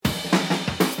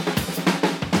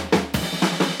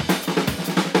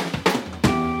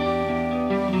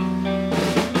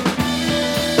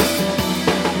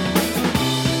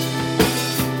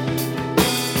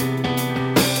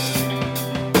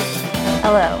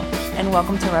and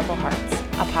welcome to Rebel Hearts,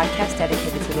 a podcast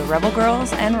dedicated to the rebel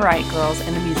girls and riot girls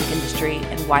in the music industry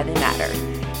and why they matter.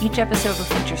 Each episode will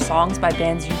feature songs by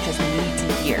bands you just need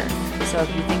to hear. So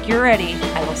if you think you're ready,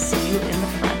 I will see you in the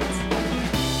front.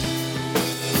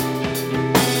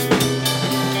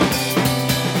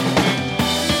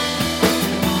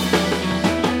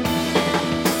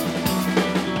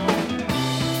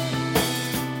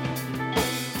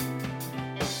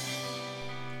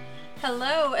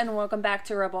 Hello and welcome back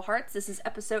to Rebel Hearts. This is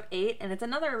episode 8 and it's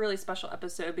another really special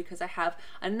episode because I have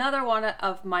another one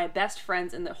of my best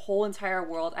friends in the whole entire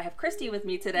world. I have Christy with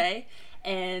me today,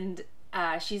 and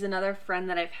she's another friend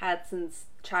that I've had since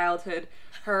childhood.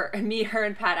 Her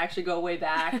and Pat actually go way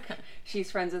back.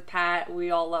 She's friends with Pat. We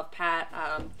all love Pat.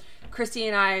 Christy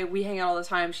and we hang out all the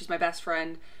time. She's my best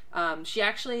friend. She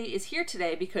actually is here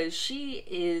today because she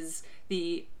is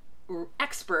the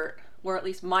expert, or at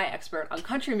least my expert, on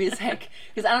country music,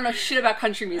 because I don't know shit about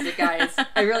country music, guys.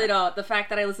 I really don't. The fact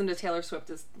that I listen to Taylor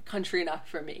Swift is country enough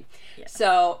for me. Yeah.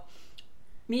 So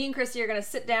me and Christy are going to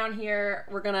sit down here.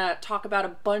 We're going to talk about a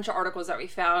bunch of articles that we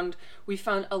found. We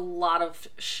found a lot of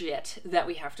shit that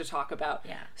we have to talk about.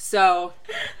 Yeah. So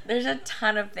there's a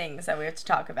ton of things that we have to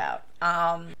talk about.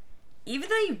 Even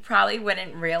though you probably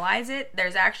wouldn't realize it,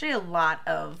 there's actually a lot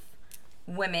of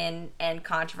women and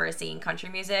controversy in country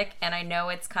music, and I know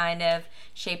it's kind of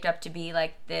shaped up to be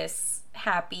like this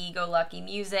happy-go-lucky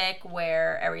music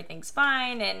where everything's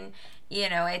fine, and you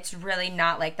know, it's really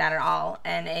not like that at all.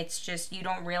 And it's just, you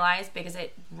don't realize, because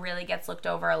it really gets looked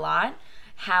over a lot,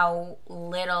 how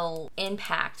little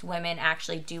impact women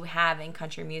actually do have in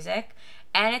country music.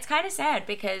 And it's kind of sad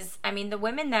because, I mean, the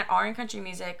women that are in country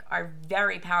music are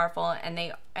very powerful, and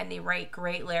they write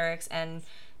great lyrics, and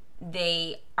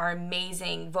they are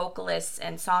amazing vocalists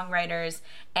and songwriters,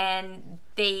 and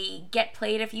they get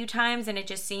played a few times, and it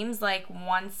just seems like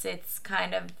once it's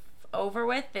kind of over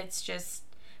with, it's just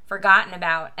forgotten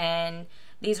about, and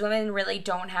these women really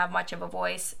don't have much of a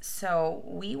voice. So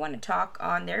we want to talk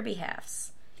on their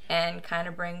behalfs and kind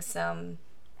of bring some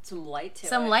light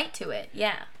to it.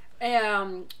 Yeah.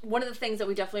 One of the things that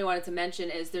we definitely wanted to mention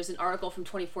is there's an article from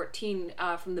 2014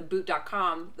 from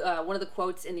theboot.com. One of the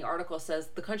quotes in the article says,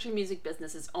 "The country music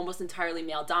business is almost entirely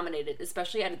male-dominated,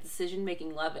 especially at a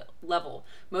decision-making level.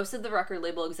 Most of the record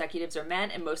label executives are men,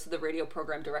 and most of the radio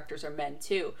program directors are men,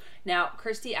 too." Now,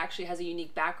 Christy actually has a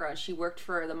unique background. She worked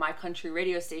for the My Country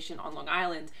radio station on Long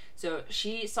Island, so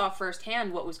she saw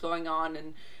firsthand what was going on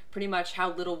and pretty much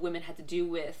how little women had to do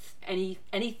with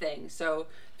anything. So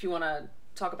if you want to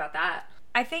talk about that.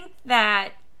 I think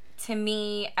that, to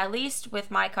me, at least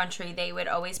with My Country, they would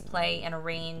always play in a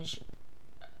range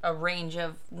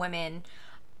of women.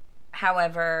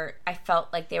 However, I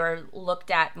felt like they were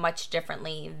looked at much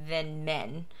differently than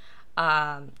men.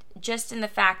 Just in the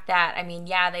fact that, I mean,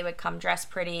 yeah, they would come dressed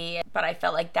pretty, but I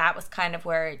felt like that was kind of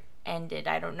where it ended.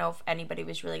 I don't know if anybody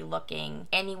was really looking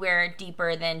anywhere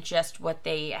deeper than just what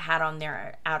they had on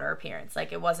their outer appearance.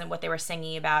 Like, it wasn't what they were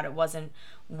singing about. It wasn't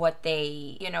what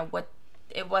they,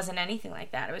 it wasn't anything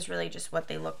like that. It was really just what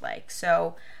they looked like.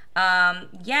 So,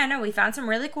 we found some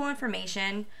really cool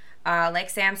information.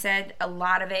 Like Sam said, a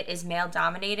lot of it is male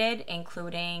dominated,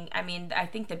 including, I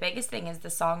think the biggest thing is the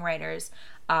songwriters.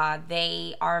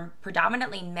 They are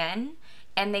predominantly men,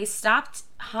 and they stopped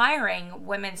hiring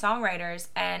women songwriters,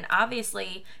 and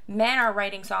obviously men are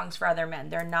writing songs for other men.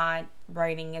 They're not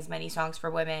writing as many songs for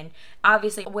women.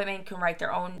 Obviously, women can write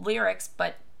their own lyrics,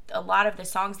 but a lot of the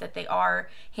songs that they are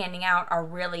handing out are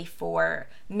really for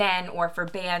men or for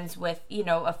bands with,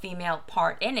 a female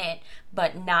part in it,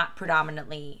 but not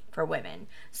predominantly for women.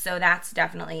 So that's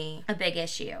definitely a big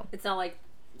issue. It's not like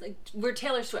we're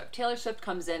Taylor Swift. Taylor Swift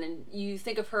comes in, and you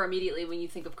think of her immediately when you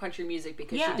think of country music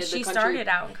because she started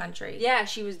out in country. Yeah,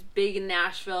 she was big in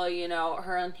Nashville.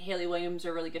 Her and Hayley Williams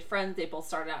are really good friends. They both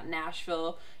started out in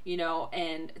Nashville.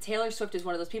 And Taylor Swift is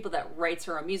one of those people that writes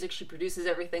her own music. She produces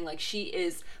everything. Like, she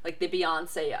is like the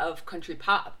Beyonce of country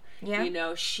pop. Yeah.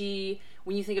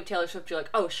 When you think of Taylor Swift, you're like,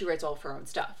 oh, she writes all of her own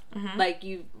stuff. Mm-hmm. Like,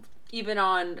 even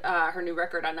on her new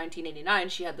record on 1989,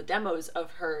 she had the demos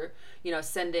of her,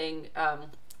 sending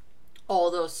all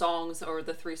those songs, or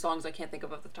the 3 songs I can't think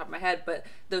of off the top of my head, but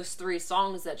those 3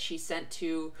 songs that she sent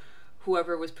to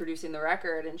whoever was producing the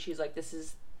record, and she's like, this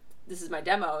is my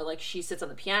demo. Like, she sits on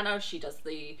the piano, she does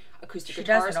the acoustic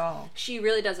guitars. She does it all. She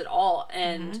really does it all,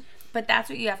 and... Mm-hmm. But that's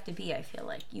what you have to be, I feel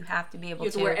like. You have to be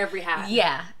able to wear every hat.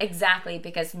 Yeah, exactly,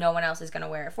 because no one else is going to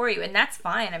wear it for you, and that's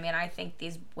fine. I think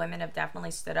these women have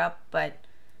definitely stood up, but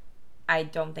I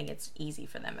don't think it's easy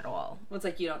for them at all. Well, it's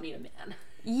like, you don't need a man.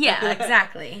 Yeah,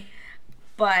 exactly.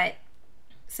 But,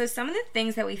 so some of the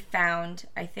things that we found,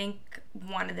 I think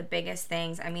one of the biggest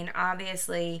things. I mean,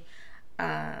 obviously,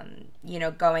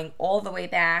 going all the way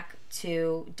back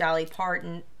to Dolly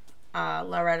Parton,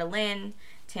 Loretta Lynn,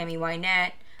 Tammy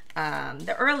Wynette,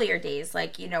 the earlier days,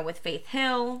 like, with Faith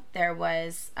Hill, there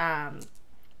was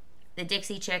the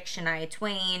Dixie Chicks, Shania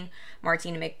Twain,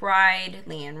 Martina McBride,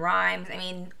 LeAnn Rimes. I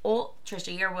mean, old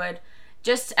Trisha Yearwood.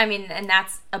 And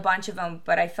that's a bunch of them,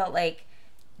 but I felt like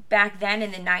back then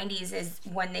in the 90s is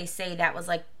when they say that was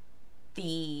like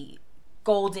the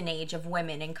golden age of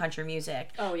women in country music.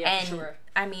 Oh, yeah, and, sure.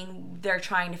 I mean, they're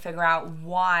trying to figure out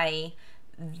why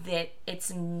that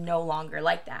it's no longer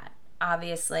like that,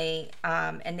 obviously.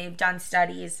 And they've done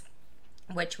studies,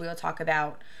 which we'll talk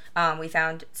about. We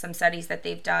found some studies that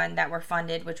they've done that were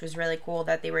funded, which was really cool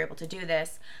that they were able to do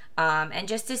this. And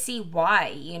just to see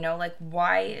why,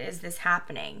 why is this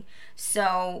happening?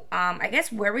 So, I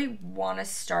guess where we want to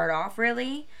start off,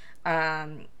 really,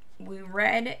 we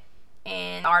read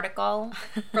an article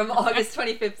from August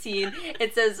 2015.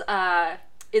 It says,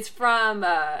 it's from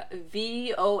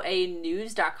voanews.com,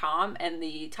 and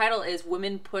the title is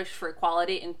Women Push for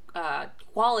Equality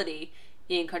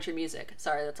in Country Music.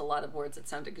 Sorry, that's a lot of words that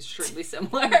sound extremely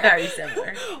similar. Very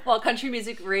similar. While country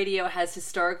music radio has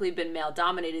historically been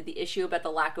male-dominated, the issue about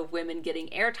the lack of women getting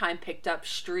airtime picked up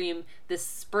steam this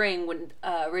spring when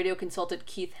radio consultant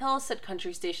Keith Hill said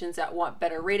country stations that want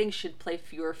better ratings should play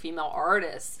fewer female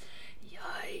artists.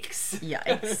 Yikes.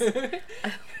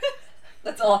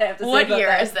 That's all I have to say What about year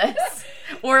that. is this?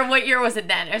 Or what year was it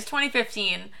then? It was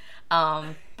 2015.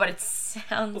 But it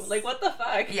sounds... Like, what the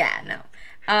fuck? Yeah, no.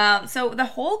 So the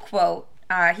whole quote,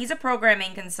 he's a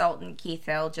programming consultant, Keith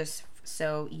Hill, just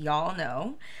so y'all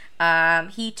know.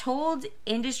 He told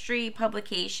industry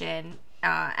publication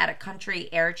at a country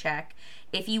air check,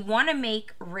 if you want to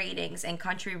make ratings in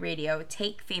country radio,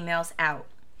 take females out.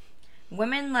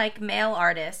 Women like male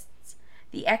artists.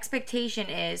 The expectation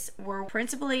is we're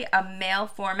principally a male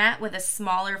format with a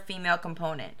smaller female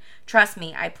component. Trust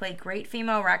me, I play great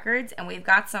female records, and we've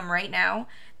got some right now.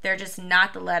 They're just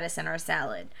not the lettuce in our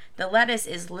salad. The lettuce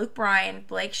is Luke Bryan,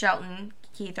 Blake Shelton,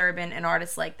 Keith Urban, and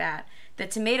artists like that. The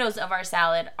tomatoes of our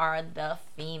salad are the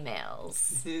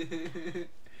females.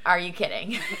 Are you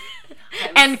kidding?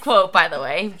 End quote, by the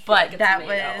way. But that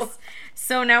was...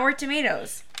 So now we're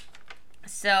tomatoes.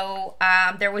 So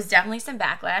there was definitely some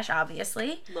backlash,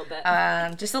 obviously. A little bit.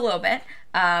 Just a little bit.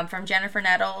 From Jennifer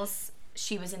Nettles.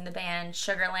 She was in the band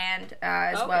Sugarland,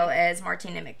 well as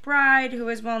Martina McBride, who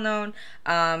is well known.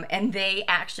 And they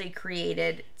actually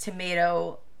created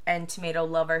tomato and tomato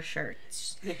lover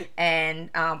shirts. And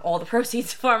all the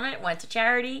proceeds from it went to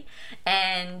charity.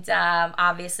 And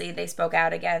obviously they spoke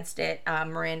out against it.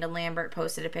 Miranda Lambert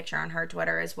posted a picture on her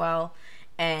Twitter as well.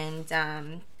 And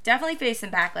definitely faced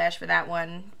some backlash for that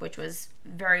one, which was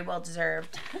very well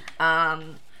deserved.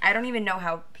 I don't even know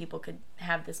how people could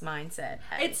have this mindset.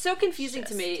 It's so confusing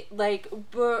to me. Like,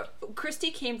 Christy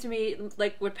came to me,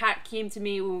 like when Pat came to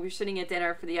me when we were sitting at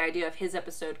dinner for the idea of his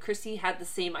episode. Christy had the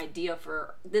same idea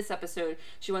for this episode.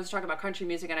 She wants to talk about country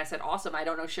music, and I said, awesome, I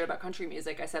don't know shit about country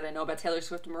music. I said, I know about Taylor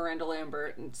Swift and Miranda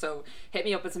Lambert, and so hit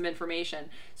me up with some information.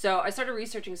 So I started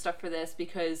researching stuff for this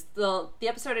because the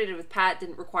episode I did with Pat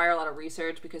didn't require a lot of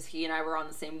research because he and I were on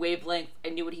the same wavelength. I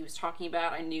knew what he was talking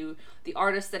about. I knew the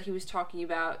artists that he was talking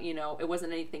about. It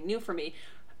wasn't anything new for me.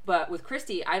 But with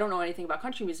Christy, I don't know anything about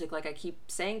country music, like I keep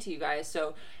saying to you guys.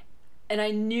 So, and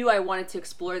I knew I wanted to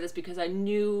explore this because I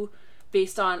knew,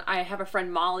 based on, I have a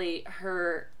friend Molly.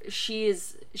 She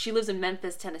lives in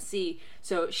Memphis, Tennessee.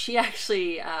 So she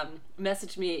actually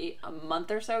messaged me a month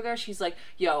or so ago. She's like,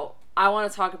 "Yo, I want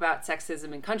to talk about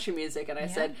sexism in country music," and I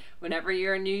said, "Whenever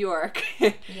you're in New York."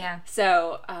 Yeah.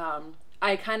 So,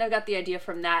 I kind of got the idea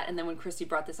from that, and then when Christy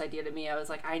brought this idea to me, I was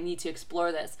like, I need to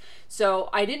explore this.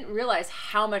 So I didn't realize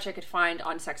how much I could find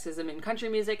on sexism in country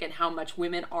music and how much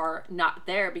women are not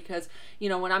there because,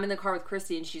 when I'm in the car with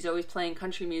Christy and she's always playing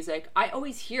country music, I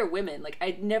always hear women. Like,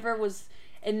 it never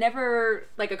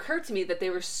occurred to me that they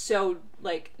were so,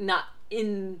 not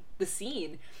in the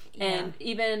scene. Yeah. And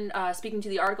even speaking to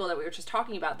the article that we were just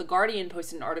talking about, The Guardian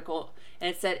posted an article, and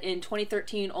it said in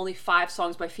 2013, only 5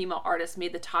 songs by female artists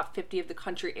made the top 50 of the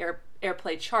country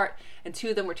airplay chart, and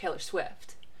 2 of them were Taylor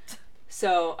Swift.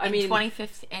 So, in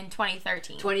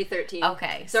 2013. 2013.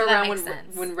 Okay, so that around makes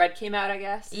sense. When Red came out, I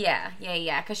guess? Yeah,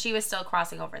 because she was still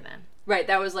crossing over then. Right,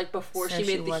 that was before So she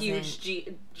made the wasn't...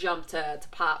 huge jump to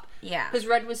pop. Yeah. Because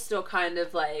Red was still kind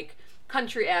of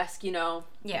country-esque,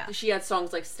 Yeah. She had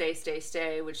songs like Stay, Stay,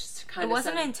 Stay, which kind of... It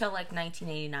wasn't until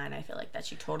 1989, I feel like, that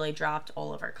she totally dropped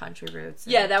all of her country roots.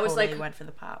 And yeah, that was totally went for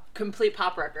the pop. Complete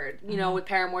pop record. With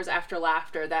Paramore's After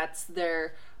Laughter, that's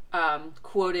their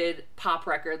quoted pop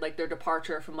record, like their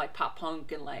departure from like pop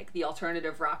punk and like the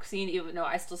alternative rock scene, even though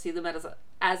I still see them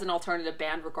as an alternative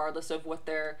band regardless of what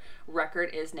their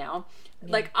record is now.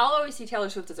 Yeah. Like I'll always see Taylor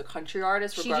Swift as a country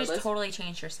artist regardless. She just totally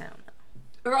changed her sound.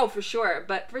 Oh, for sure.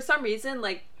 But for some reason,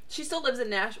 like, she still lives in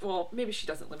Nashville. Well, maybe she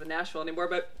doesn't live in Nashville anymore,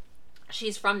 but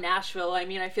she's from Nashville. I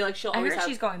mean, I feel like she'll always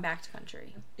she's going back to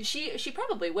country. She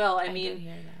probably will. I mean, do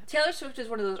hear that. Taylor Swift is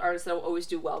one of those artists that will always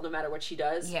do well no matter what she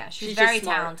does. Yeah, she's very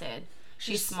talented.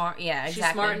 She's smart. Yeah, exactly.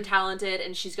 She's smart and talented,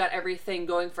 and she's got everything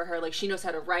going for her. Like, she knows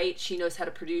how to write, she knows how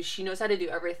to produce, she knows how to do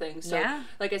everything. So,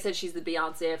 like I said, she's the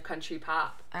Beyonce of country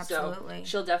pop. Absolutely. So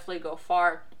she'll definitely go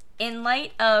far. In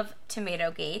light of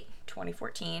Tomatogate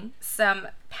 2014, some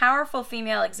powerful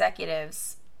female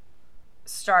executives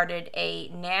started a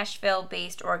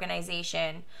Nashville-based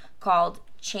organization called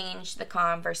Change the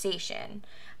Conversation.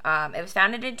 It was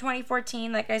founded in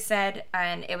 2014, like I said,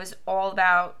 and it was all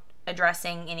about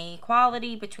addressing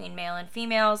inequality between male and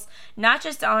females, not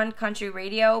just on country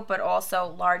radio, but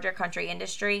also larger country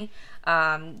industry.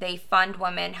 They fund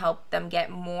women, help them get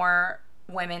more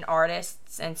women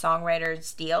artists and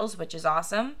songwriters deals, which is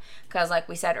awesome, because like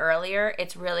we said earlier,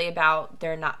 it's really about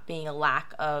there not being a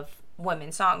lack of women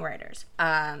songwriters.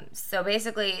 So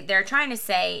basically they're trying to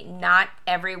say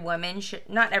every woman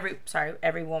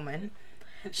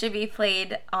should be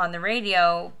played on the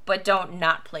radio, but don't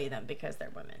not play them because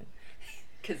they're women.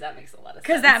 Because that makes a lot of sense.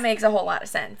 Because that makes a whole lot of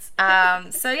sense.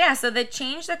 So the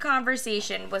Change the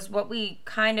Conversation was what we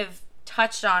kind of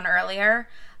touched on earlier.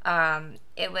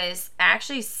 It was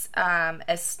actually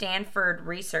a Stanford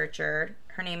researcher.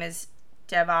 Her name is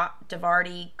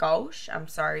Devarti Ghosh. I'm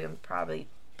sorry, I'm probably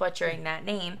butchering that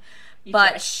name.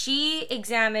 But she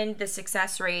examined the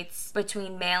success rates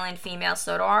between male and female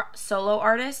solo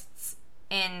artists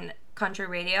in country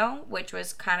radio, which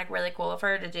was kind of really cool of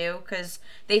her to do because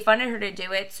they funded her to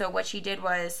do it. So what she did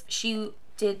was she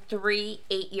did 3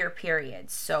 8-year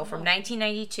periods. So from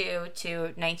 1992 to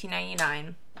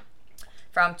 1999.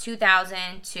 From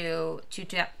 2000 to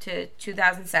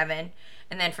 2007,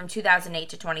 and then from 2008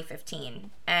 to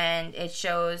 2015. And it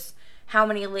shows how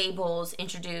many labels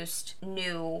introduced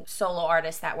new solo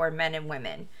artists that were men and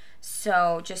women.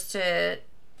 So just to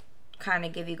kind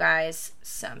of give you guys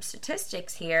some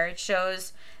statistics here, it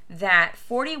shows that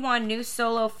 41 new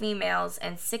solo females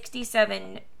and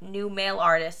 67 new male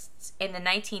artists in the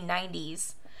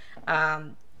 1990s,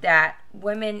 that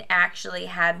women actually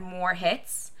had more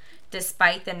hits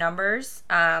despite the numbers.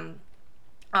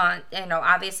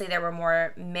 Obviously there were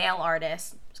more male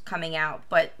artists coming out,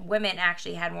 but women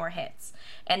actually had more hits.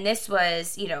 And this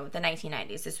was, the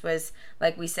 1990s. This was,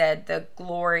 like we said, the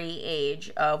glory age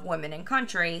of women in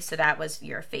country. So that was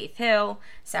your Faith Hill,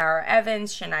 Sarah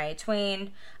Evans, Shania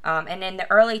Twain. And in the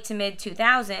early to mid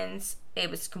 2000s, it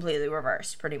was completely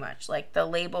reversed, pretty much. Like, the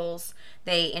labels,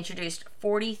 they introduced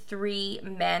 43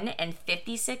 men and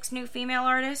 56 new female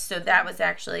artists. So that was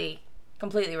actually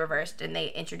completely reversed, and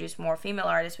they introduced more female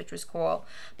artists, which was cool.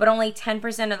 But only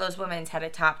 10% of those women had a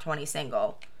top 20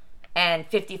 single, and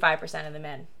 55% of the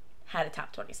men had a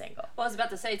top 20 single. Well, I was about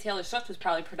to say, Taylor Swift was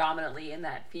probably predominantly in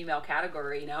that female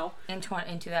category, In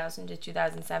 2000 to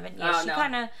 2007.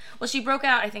 Yeah, she broke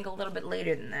out, I think, a little bit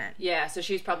later than that. Yeah, so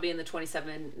she was probably in the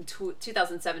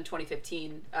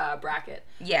 2007-2015 bracket.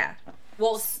 Yeah.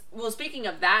 Well, speaking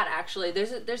of that, actually,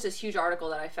 there's this huge article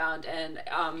that I found, and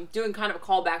doing kind of a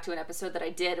callback to an episode that I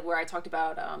did where I talked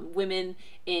about women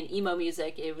in emo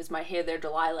music. It was my Hey There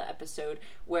Delilah episode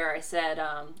where I said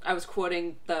I was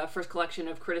quoting the first collection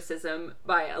of criticism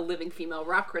by a living female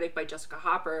rock critic by Jessica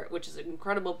Hopper, which is an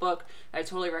incredible book that I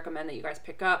totally recommend that you guys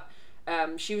pick up.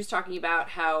 She was talking about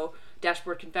how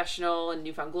Dashboard Confessional and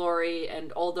Newfound Glory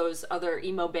and all those other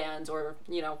emo bands, or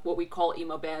what we call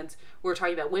emo bands, were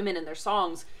talking about women in their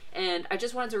songs. And I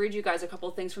just wanted to read you guys a couple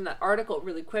of things from that article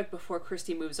really quick before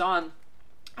Christy moves on.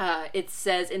 It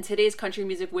says, in today's country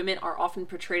music, women are often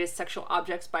portrayed as sexual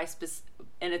objects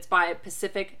and it's by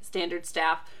Pacific Standard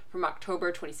staff from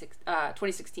October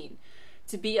 2016.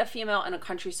 To be a female in a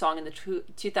country song in the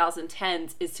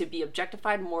 2010s is to be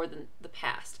objectified more than the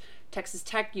past. Texas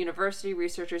Tech University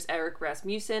researchers Eric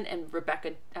Rasmussen and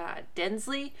Rebecca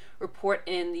Densley report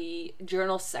in the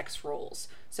journal Sex Roles.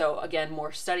 So again,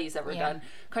 more studies that were done.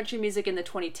 Country music in the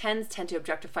 2010s tend to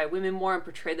objectify women more and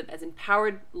portray them as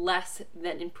empowered less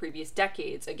than in previous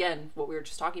decades. Again, what we were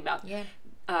just talking about. Yeah.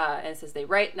 And it says they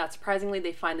write, not surprisingly,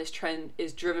 they find this trend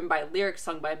is driven by lyrics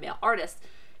sung by male artists,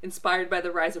 inspired by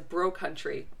the rise of bro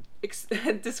country.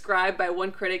 described by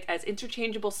one critic as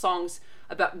interchangeable songs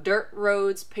about dirt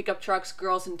roads, pickup trucks,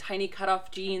 girls in tiny cutoff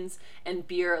jeans, and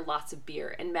beer, lots of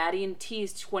beer. And Maddie and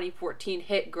T's 2014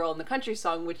 hit Girl in the Country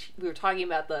song, which we were talking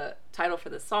about the title for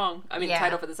this song,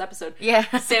 title for this episode.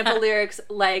 Yeah. Sample lyrics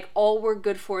like, all we're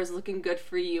good for is looking good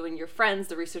for you and your friends.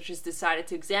 The researchers decided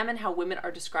to examine how women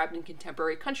are described in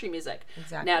contemporary country music.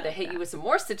 Exactly. Now, to hit you with some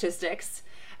more statistics,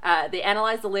 they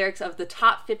analyzed the lyrics of the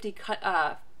top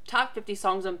 50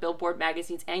 songs on Billboard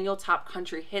magazine's annual top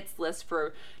country hits list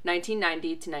for 1990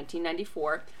 to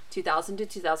 1994, 2000 to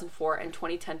 2004, and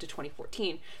 2010 to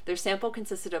 2014. Their sample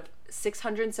consisted of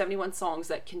 671 songs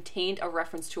that contained a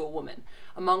reference to a woman.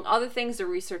 Among other things, the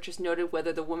researchers noted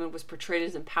whether the woman was portrayed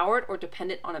as empowered or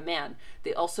dependent on a man.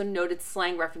 They also noted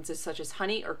slang references such as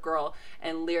honey or girl,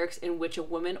 and lyrics in which a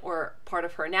woman or part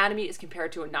of her anatomy is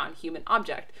compared to a non-human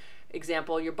object.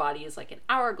 Example, your body is like an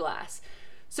hourglass.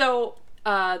 So,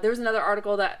 there was another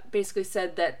article that basically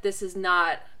said that this is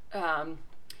not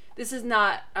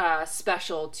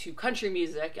special to country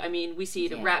music. I mean, we see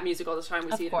it in rap music all the time.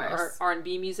 We see it in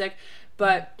R&B music.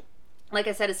 But like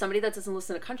I said, as somebody that doesn't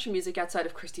listen to country music outside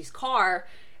of Christy's car,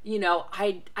 you know,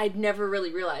 I'd never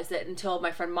really realized it until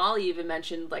my friend Molly even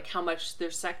mentioned like how much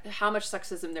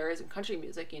sexism there is in country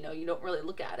music. You know, you don't really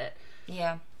look at it.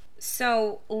 Yeah.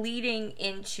 So leading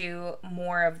into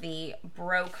more of the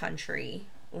bro country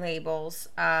labels.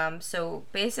 So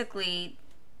basically,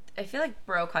 I feel like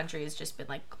bro country has just been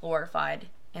like glorified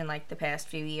in like the past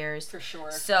few years. For sure.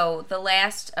 So the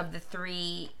last of the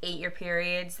 3 8-year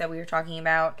periods that we were talking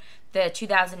about, the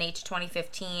 2008 to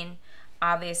 2015,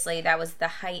 obviously that was the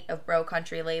height of bro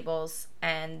country labels,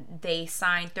 and they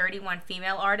signed 31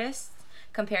 female artists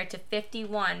compared to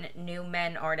 51 new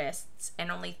men artists, and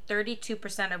only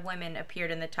 32% of women appeared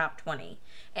in the top 20,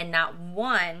 and not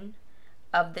one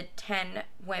of the 10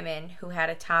 women who had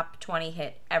a top 20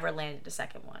 hit ever landed a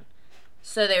second one.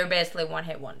 So they were basically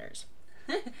one-hit wonders.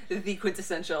 The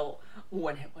quintessential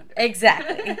one-hit wonder.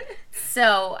 Exactly.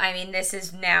 So, I mean, this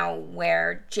is now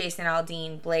where Jason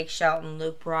Aldean, Blake Shelton,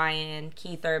 Luke Bryan,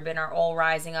 Keith Urban are all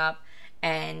rising up.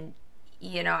 And,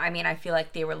 you know, I mean, I feel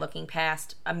like they were looking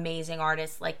past amazing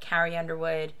artists like Carrie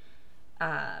Underwood,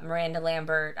 Miranda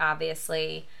Lambert,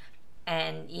 obviously.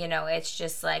 And, you know, it's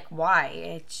just like, why?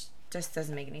 It just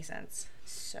doesn't make any sense.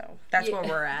 So that's where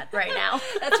we're at right now.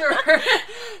 That's where we're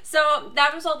So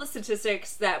that was all the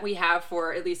statistics that we have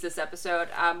for at least this episode.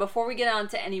 Before we get on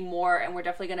to any more, and we're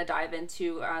definitely going to dive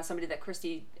into somebody that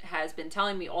Christy has been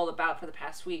telling me all about for the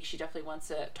past week. She definitely wants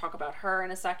to talk about her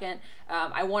in a second.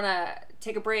 I want to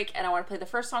take a break, and I want to play the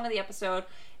first song of the episode.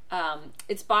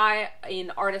 It's by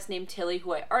an artist named Tilly,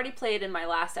 who I already played in my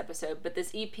last episode, but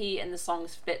this EP and the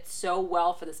songs fit so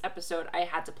well for this episode, I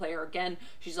had to play her again.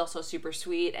 She's also super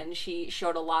sweet, and she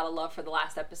showed a lot of love for the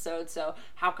last episode, so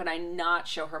how could I not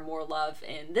show her more love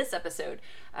in this episode?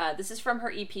 This is from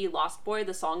her EP, Lost Boy.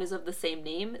 The song is of the same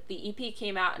name. The EP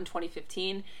came out in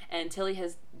 2015, and Tilly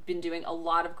has been doing a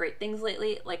lot of great things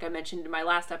lately. Like I mentioned in my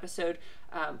last episode,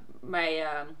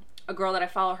 a girl that I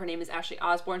follow, her name is Ashley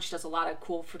Osborne. She does a lot of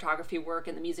cool photography work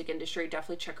in the music industry.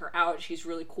 Definitely check her out. She's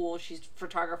really cool. She's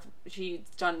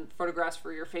done photographs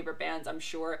for your favorite bands, I'm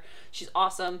sure. She's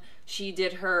awesome. She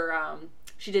did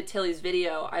Tilly's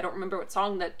video. I don't remember what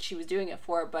song that she was doing it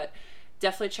for, but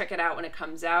definitely check it out when it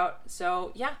comes out.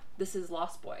 So yeah, this is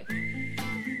Lost Boy.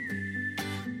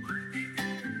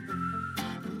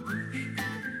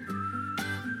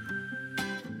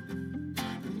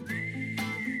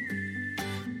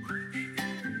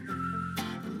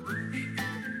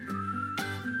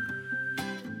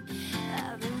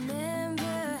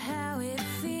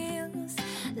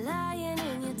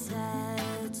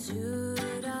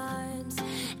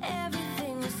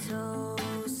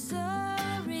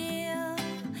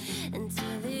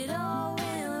 Until it all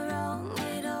went wrong,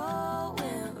 it all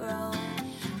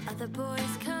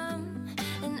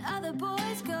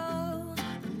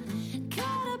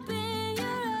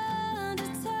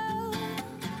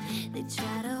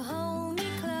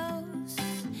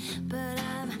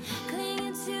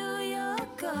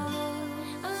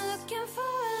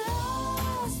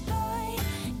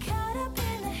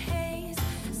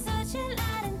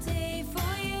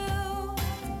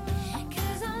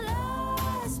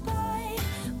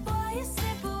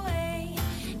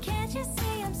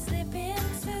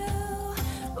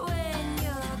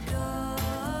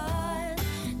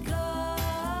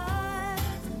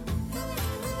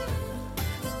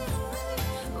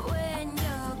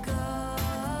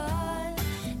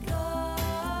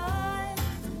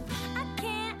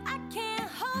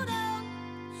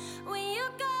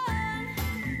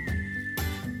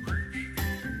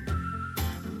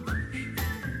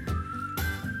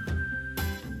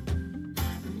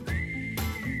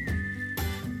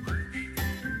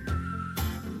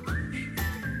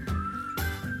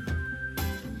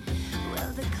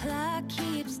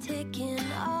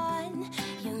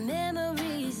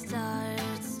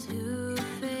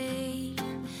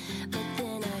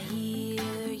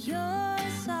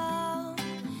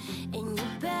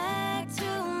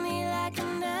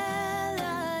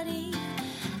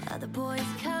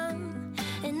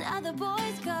the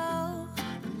boys go,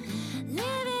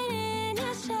 living in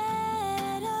your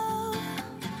shadow.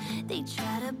 They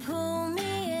try to pull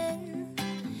me in,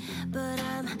 but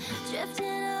I'm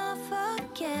drifting off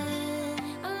again.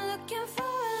 I'm looking for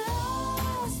a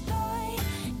lost boy,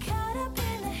 caught up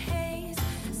in the haze,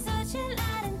 searching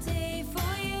night and day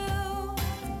for you.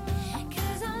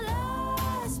 'Cause I'm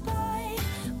lost, boy,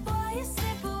 boy, you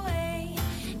slip away.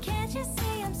 Can't you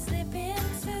see I'm slipping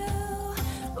too?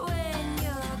 When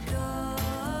you're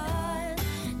gone,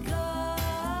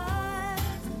 gone.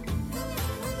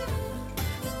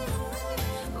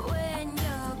 When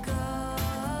you're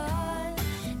gone,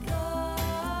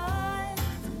 gone.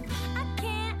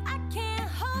 I can't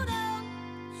hold on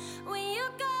when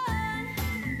you're gone.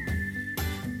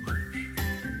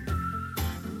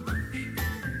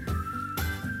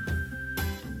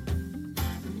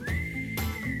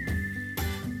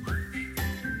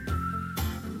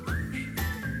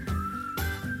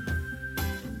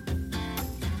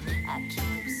 I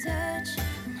keep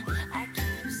searching, I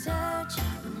keep searching,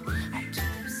 I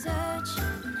keep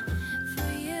searching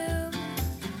for you.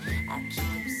 I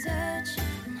keep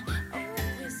searching,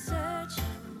 always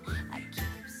searching, I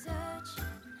keep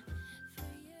searching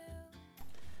for you.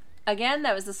 Again,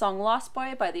 that was the song Lost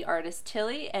Boy by the artist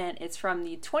Tilly, and it's from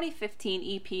the 2015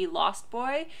 EP Lost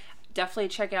Boy. Definitely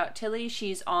check out Tilly.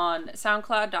 She's on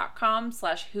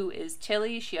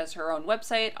soundcloud.com/whoistilly. She has her own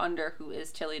website under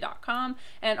whoistilly.com,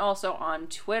 and also on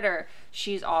Twitter.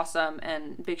 She's awesome,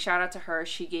 and big shout out to her.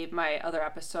 She gave my other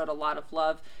episode a lot of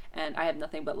love, and I have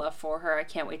nothing but love for her. I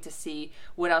can't wait to see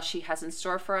what else she has in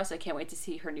store for us. I can't wait to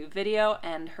see her new video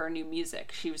and her new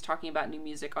music. She was talking about new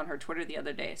music on her Twitter the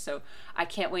other day, so I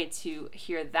can't wait to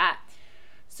hear that.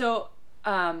 So,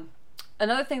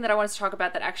 another thing that I wanted to talk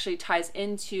about that actually ties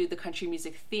into the country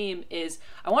music theme is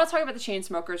I want to talk about the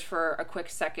Chainsmokers for a quick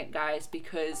second, guys,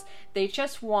 because they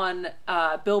just won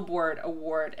a Billboard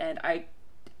award, and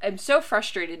I'm so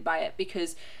frustrated by it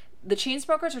because the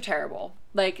Chainsmokers are terrible.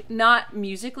 Like, not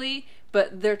musically,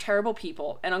 but they're terrible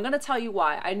people. And I'm going to tell you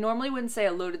why. I normally wouldn't say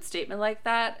a loaded statement like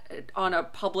that on a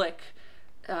public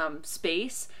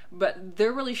space, but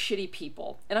they're really shitty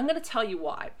people. And I'm going to tell you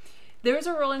why. There's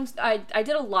a I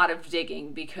did a lot of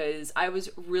digging because I was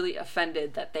really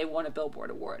offended that they won a Billboard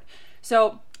award.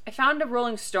 So I found a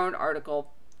Rolling Stone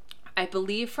article, I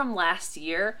believe from last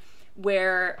year,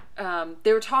 where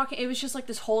they were talking, it was just like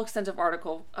this whole extensive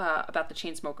article about the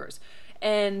Chainsmokers.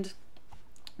 And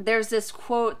there's this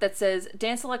quote that says,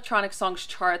 Dance Electronic Songs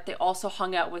Chart, they also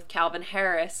hung out with Calvin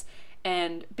Harris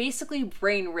and basically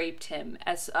brain raped him,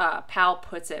 as Pal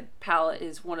puts it. Pal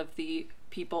is one of the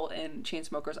people in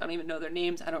Chainsmokers. I don't even know their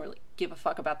names. I don't really give a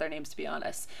fuck about their names, to be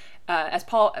honest. As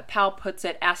Pal puts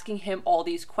it, asking him all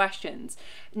these questions.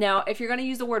 Now, if you're going to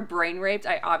use the word brain raped,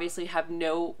 I obviously have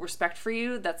no respect for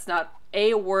you. That's not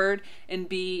A, a word, and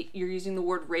B, you're using the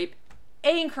word rape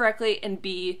A, incorrectly, and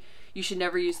B, you should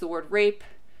never use the word rape,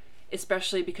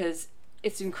 especially because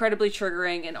it's incredibly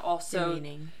triggering and also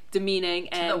demeaning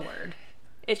and the word.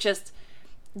 It's just,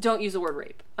 don't use the word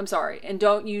rape. I'm sorry. And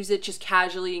don't use it just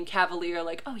casually and cavalier,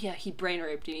 like, oh yeah, he brain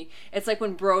raped me. It's like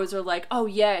when bros are like, oh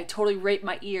yeah, I totally raped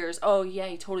my ears. Oh yeah,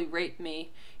 he totally raped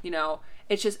me. You know,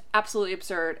 it's just absolutely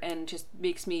absurd and just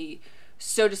makes me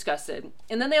so disgusted.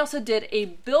 And then they also did a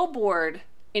Billboard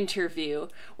interview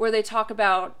where they talk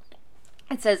about,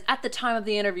 it says, at the time of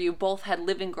the interview, both had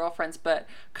live-in girlfriends, but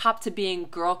copped to being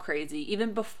girl crazy.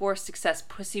 Even before success,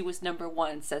 pussy was number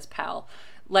one, says Pal.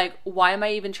 Like, why am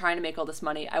I even trying to make all this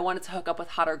money? I wanted to hook up with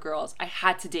hotter girls. I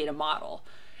had to date a model.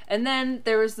 And then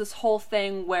there was this whole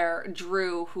thing where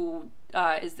Drew, who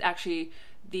is actually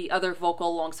the other vocal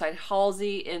alongside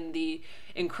Halsey in the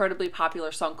incredibly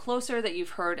popular song Closer that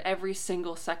you've heard every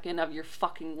single second of your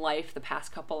fucking life the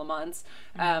past couple of months,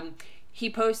 he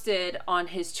posted on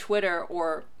his Twitter,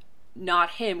 or not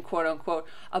him, quote unquote,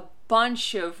 a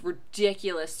bunch of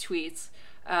ridiculous tweets.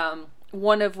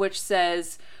 One of which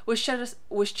says, was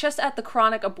just at the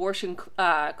chronic abortion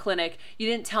clinic. You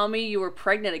didn't tell me you were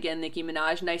pregnant again, Nicki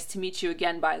Minaj. Nice to meet you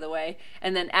again, by the way.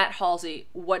 And then at Halsey,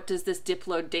 what does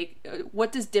Diplo's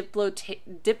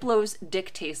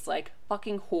dick taste like?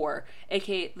 Fucking whore.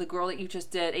 AKA the girl that you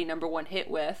just did a #1 hit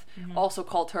with. Also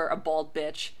called her a bald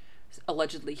bitch.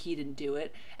 Allegedly he didn't do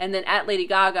it. And then at Lady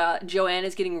Gaga, Joanne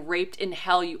is getting raped in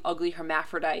hell, you ugly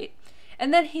hermaphrodite.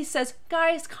 And then he says,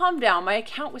 guys, calm down. My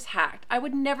account was hacked. I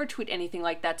would never tweet anything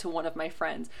like that to one of my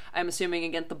friends. I'm assuming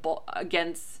against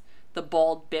the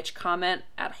bald bitch comment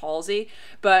at Halsey.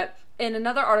 But in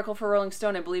another article for Rolling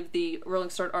Stone, I believe the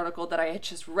Rolling Stone article that I had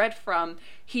just read from,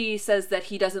 he says that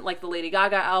he doesn't like the Lady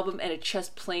Gaga album and it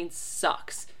just plain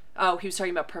sucks. Oh, he was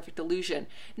talking about Perfect Illusion.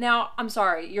 Now, I'm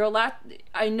sorry,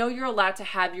 I know you're allowed to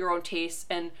have your own tastes,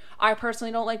 and I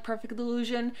personally don't like Perfect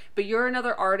Illusion, but you're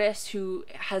another artist who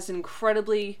has an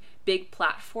incredibly big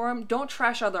platform. Don't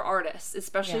trash other artists,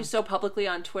 especially so publicly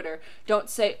on Twitter.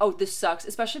 Don't say, oh, this sucks,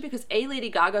 especially because A,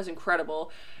 Lady Gaga is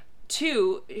incredible.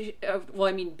 2,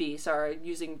 B, sorry,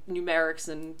 using numerics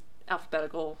and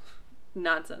alphabetical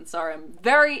nonsense. Sorry, I'm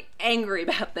very angry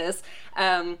about this.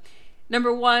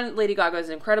 Number 1, Lady Gaga is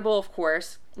incredible, of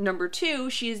course. Number 2,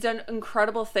 she's done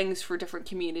incredible things for different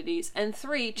communities. And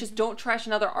 3, just don't trash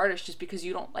another artist just because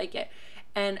you don't like it.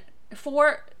 And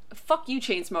 4, fuck you,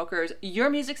 Chainsmokers. Your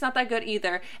music's not that good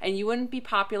either, and you wouldn't be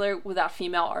popular without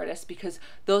female artists because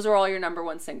those are all your number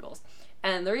 1 singles.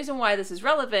 And the reason why this is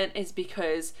relevant is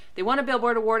because they won a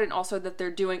Billboard Award, and also that they're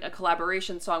doing a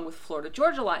collaboration song with Florida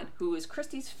Georgia Line, who is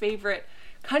Christy's favorite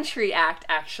country act,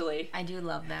 actually. I do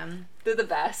love them. They're the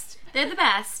best. They're the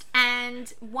best.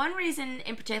 And one reason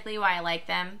in particular why I like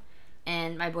them,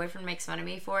 and my boyfriend makes fun of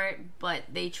me for it, but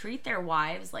they treat their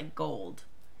wives like gold.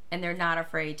 And they're not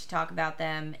afraid to talk about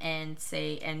them and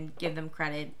say and give them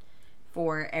credit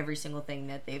for every single thing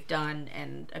that they've done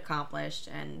and accomplished.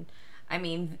 And I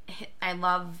mean, I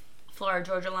love Florida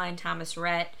Georgia Line. Thomas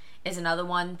Rhett is another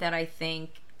one that I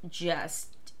think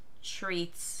just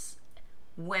treats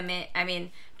women,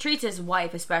 treats his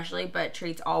wife especially, but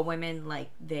treats all women like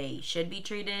they should be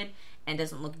treated and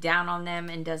doesn't look down on them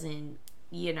and doesn't,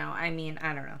 I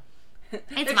don't know.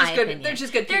 It's my opinion. They're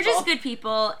just good people. They're just good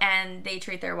people, and they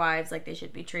treat their wives like they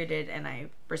should be treated, and I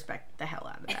respect the hell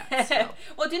out of that. So.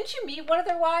 Well, didn't you meet one of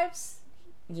their wives?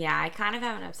 Yeah, I kind of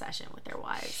have an obsession with their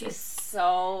wives. She's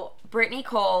so... Brittany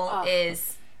Cole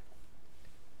is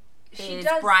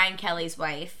Brian Kelly's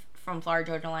wife from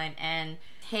Florida Georgia Line, and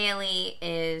Haley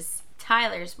is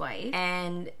Tyler's wife,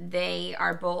 and they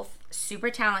are both super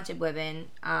talented women.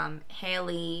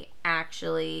 Haley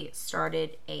actually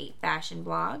started a fashion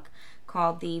blog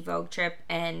called the Vogue Trip,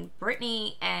 and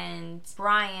Brittany and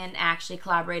Brian actually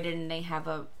collaborated, and they have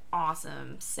a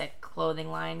awesome, sick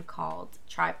clothing line called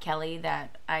Tribe Kelly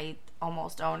that I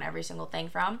almost own every single thing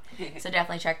from. So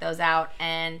definitely check those out.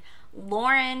 And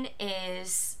Lauren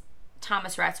is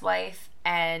Thomas Rhett's wife,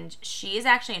 and she is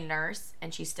actually a nurse,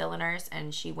 and she's still a nurse,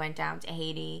 and she went down to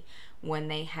Haiti when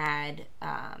they had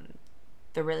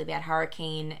the really bad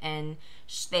hurricane, and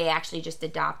they actually just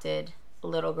adopted a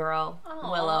little girl,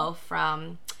 Aww. Willow,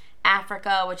 from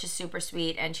Africa, which is super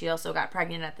sweet, and she also got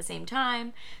pregnant at the same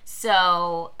time,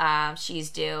 so she's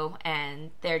due,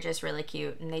 and they're just really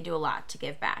cute, and they do a lot to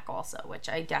give back also, which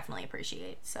I definitely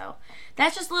appreciate. So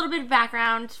that's just a little bit of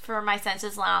background for my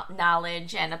senses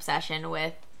knowledge and obsession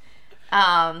with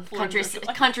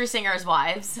country singers'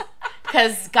 wives,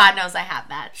 because God knows I have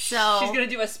that. So she's gonna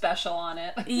do a special on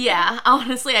it. Yeah,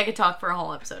 honestly, I could talk for a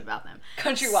whole episode about them.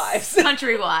 Country wives,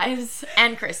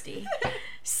 and Christy.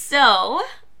 So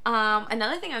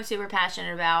another thing I'm super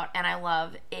passionate about and I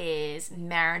love is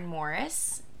Maren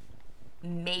Morris.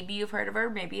 Maybe you've heard of her,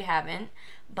 maybe you haven't,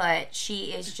 but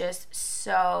she is just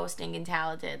so stinking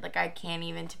talented. Like, I can't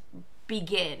even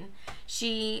begin.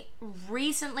 She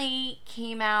recently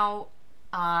came out.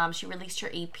 She released her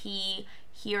EP,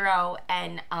 Hero,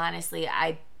 and honestly,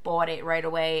 I bought it right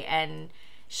away, and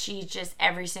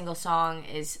every single song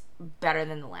is better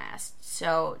than the last.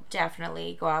 So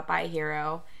definitely go out and buy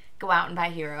Hero.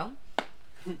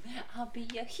 I'll be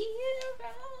a hero.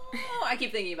 I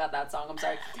keep thinking about that song. I'm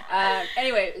sorry.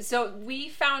 Anyway, so we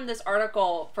found this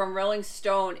article from Rolling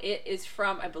Stone. It is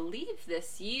from, I believe,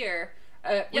 this year.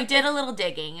 We did a little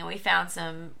digging, and we found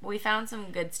some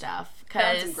good stuff.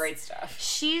 Found some great stuff.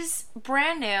 She's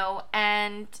brand new,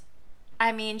 and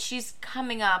she's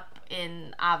coming up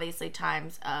in obviously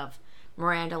times of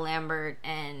Miranda Lambert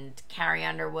and Carrie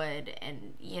Underwood,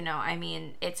 and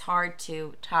it's hard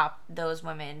to top those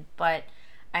women, but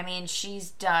she's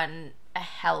done a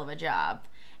hell of a job.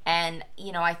 And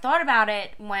I thought about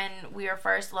it when we were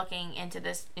first looking into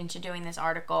doing this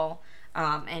article.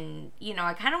 And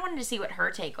I kind of wanted to see what her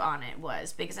take on it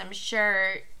was, because I was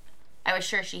sure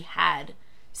she had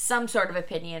some sort of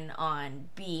opinion on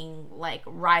being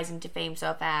rising to fame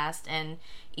so fast, and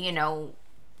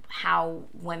how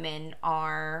women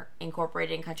are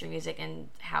incorporated in country music and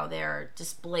how they're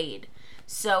displayed.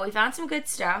 So we found some good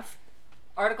stuff.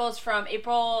 Articles from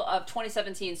April of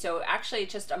 2017, so actually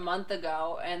just a month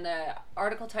ago, and the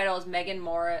article title is Maren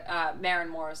Morris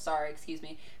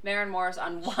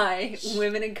on why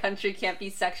women in country can't be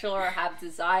sexual or have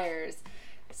desires.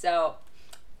 So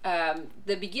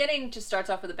the beginning just starts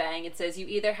off with a bang. It says, you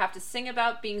either have to sing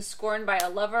about being scorned by a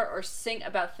lover or sing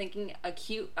about thinking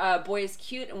a boy is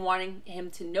cute and wanting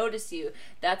him to notice you.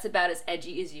 That's about as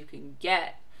edgy as you can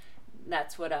get.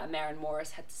 that's what Maren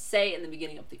Morris had to say in the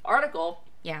beginning of the article.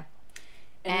 Yeah.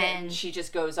 And then she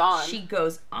just goes on. She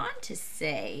goes on to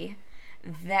say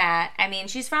that, I mean,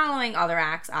 she's following other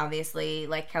acts, obviously,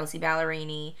 like Kelsea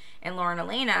Ballerini and Lauren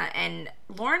Elena. And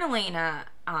Lauren Elena,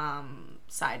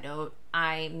 side note,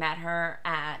 I met her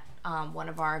at one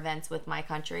of our events with My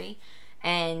Country.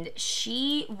 And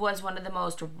she was one of the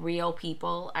most real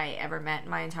people I ever met in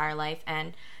my entire life.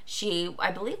 And she, I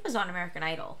believe, was on American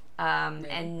Idol. Really?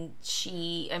 And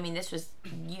she, I mean, this was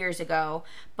years ago,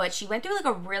 but she went through like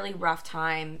a really rough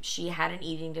time. She had an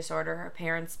eating disorder. Her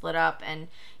parents split up, and,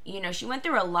 you know, she went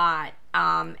through a lot.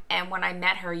 And when I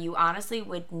met her, you honestly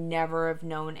would never have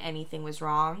known anything was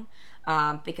wrong.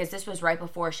 Because this was right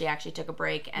before she actually took a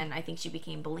break, and I think she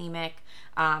became bulimic,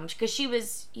 because she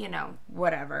was, you know,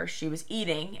 whatever, she was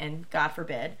eating, and God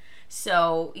forbid.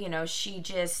 So, you know, she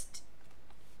just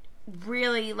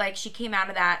really, like, she came out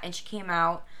of that, and she came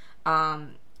out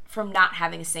from not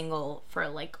having a single for,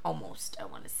 like, almost, I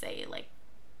want to say, like,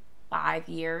 5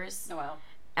 years. Oh,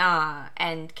 wow.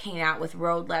 And came out with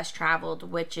Road Less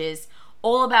Traveled, which is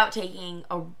all about taking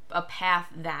a path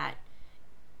that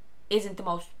isn't the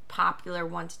most popular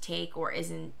one to take, or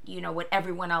isn't, you know, what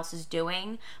everyone else is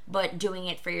doing, but doing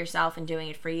it for yourself and doing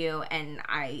it for you. And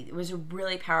it was a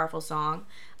really powerful song,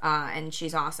 and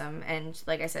she's awesome. And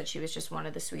like I said, she was just one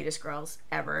of the sweetest girls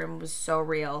ever, and was so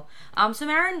real. So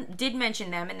Maren did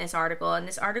mention them in this article, and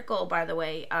this article, by the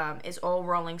way, is all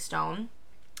Rolling Stone.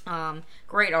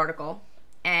 Great article.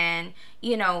 And,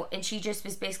 you know, and she just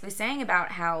was basically saying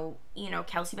about how, you know,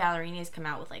 Kelsea Ballerini has come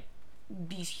out with, like,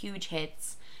 these huge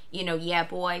hits. You know, Yeah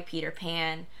Boy, Peter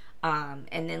Pan,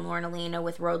 and then Lauren Elena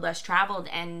with Road Less Traveled,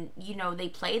 and, you know, they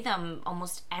play them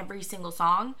almost every single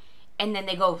song, and then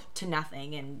they go to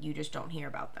nothing, and you just don't hear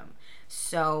about them.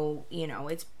 So, you know,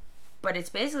 it's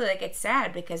basically, like, it's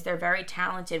sad, because they're very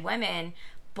talented women,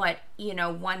 but, you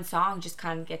know, one song just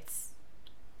kind of gets,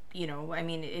 you know, I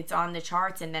mean, it's on the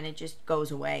charts, and then it just goes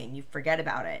away, and you forget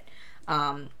about it.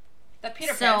 That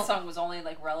Peter Pan song was only,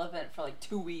 like, relevant for, like,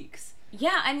 2 weeks.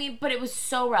 Yeah, I mean, but it was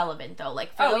so relevant, though.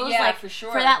 Like, for those, yeah, like, for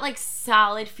sure. For that, like,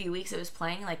 solid few weeks it was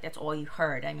playing, like, that's all you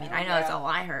heard. I mean, I know that's all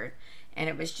I heard. And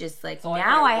it was just, like,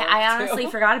 now I honestly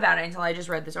forgot about it until I just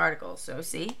read this article. So,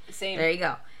 see? Same. There you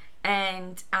go.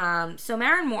 And, so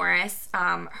Maren Morris,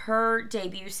 her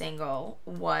debut single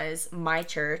was My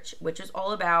Church, which was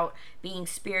all about being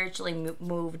spiritually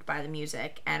moved by the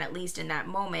music. And at least in that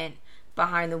moment,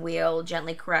 behind the wheel,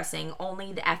 gently caressing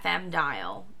only the FM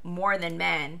dial, more than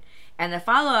men. And the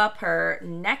follow-up, her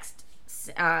next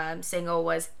single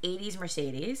was 80s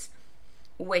Mercedes,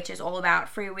 which is all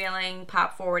about freewheeling,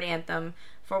 pop-forward anthem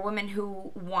for a woman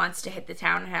who wants to hit the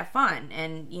town and have fun.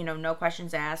 And, you know, no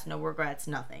questions asked, no regrets,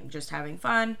 nothing. Just having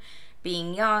fun,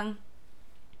 being young.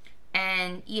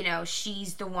 And, you know,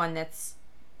 she's the one that's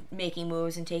making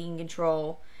moves and taking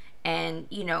control. And,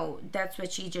 you know, that's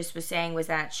what she just was saying, was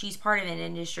that she's part of an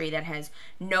industry that has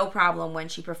no problem when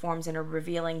she performs in a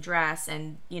revealing dress,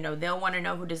 and, you know, they'll want to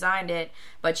know who designed it,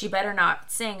 but she better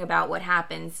not sing about what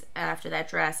happens after that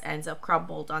dress ends up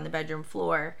crumpled on the bedroom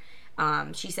floor.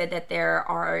 She said that there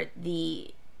are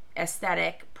the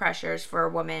aesthetic pressures for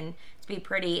a woman to be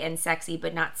pretty and sexy,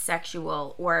 but not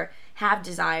sexual, or have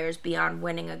desires beyond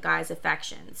winning a guy's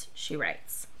affections, she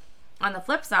writes. On the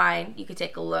flip side, you could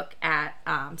take a look at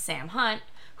Sam Hunt,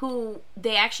 who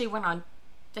they actually went on,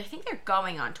 I think they're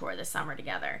going on tour this summer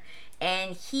together.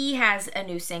 And he has a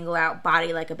new single out,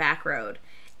 Body Like a Back Road.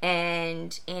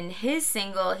 And in his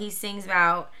single, he sings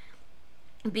about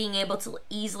being able to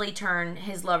easily turn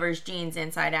his lover's jeans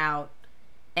inside out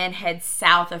and head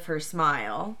south of her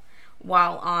smile.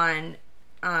 While on,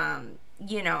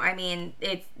 you know, I mean,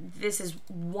 this is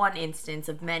one instance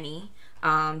of many.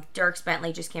 Dierks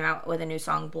Bentley just came out with a new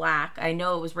song, Black. I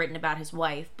know it was written about his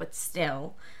wife, but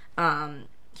still,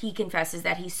 he confesses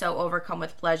that he's so overcome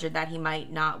with pleasure that he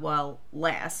might not, well,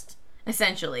 last,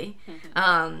 essentially.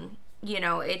 You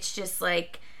know, it's just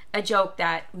like a joke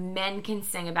that men can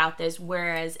sing about this,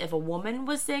 whereas if a woman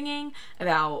was singing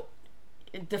about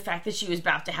the fact that she was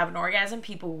about to have an orgasm,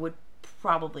 people would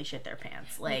probably shit their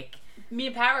pants. Like, me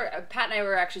and Pat and I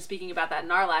were actually speaking about that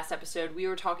in our last episode. We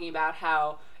were talking about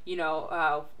how, you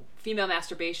know, female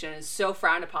masturbation is so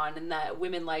frowned upon, and that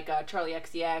women like Charlie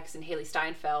XCX and Haley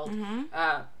Steinfeld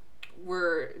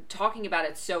were talking about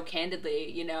it so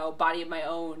candidly, you know, Body of My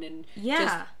Own, and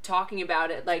just talking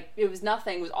about it like it was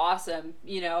nothing, it was awesome,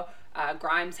 you know.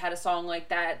 Grimes had a song like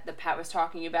that Pat was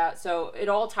talking about, so it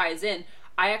all ties in.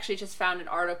 I actually just found an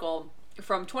article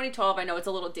from 2012. I know it's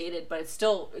a little dated, but it's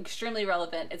still extremely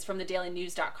relevant. It's from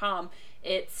thedailynews.com,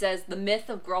 It says the myth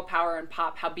of girl power and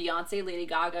pop, how Beyonce, Lady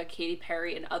Gaga, Katy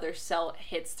Perry, and others sell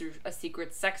hits through a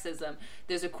secret sexism.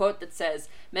 There's a quote that says,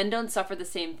 men don't suffer the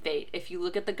same fate. If you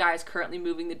look at the guys currently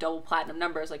moving the double platinum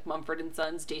numbers like Mumford &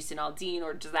 Sons, Jason Aldean,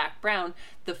 or Zac Brown,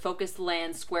 the focus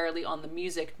lands squarely on the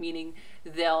music, meaning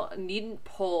they'll needn't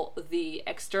pull the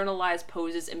externalized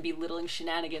poses and belittling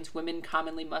shenanigans women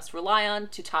commonly must rely on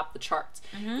to top the charts.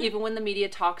 Even when the media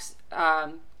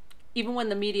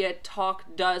talk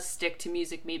does stick to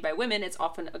music made by women, it's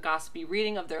often a gossipy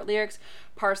reading of their lyrics,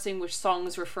 parsing which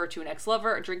songs refer to an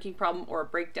ex-lover, a drinking problem, or a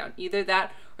breakdown. Either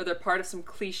that, or they're part of some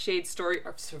cliched story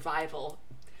of survival.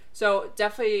 So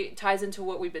definitely ties into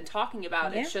what we've been talking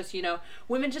about. Yeah. It's just, you know,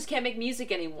 women just can't make music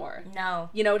anymore. No.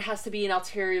 You know, it has to be an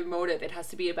ulterior motive. It has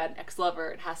to be about an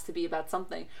ex-lover. It has to be about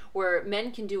something. Where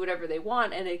men can do whatever they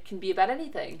want, and it can be about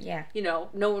anything. Yeah. You know,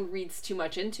 no one reads too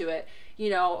much into it. You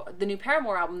know, the new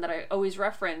Paramore album that I always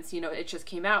reference, you know, it just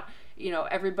came out. You know,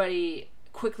 everybody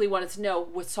quickly wanted to know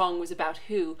what song was about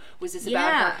who. Was this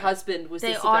about her husband? Was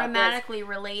they this about automatically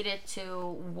relate it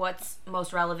to what's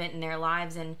most relevant in their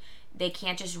lives, and they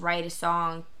can't just write a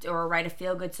song or write a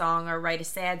feel-good song or write a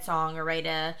sad song or write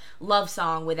a love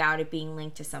song without it being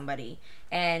linked to somebody.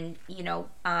 And, you know,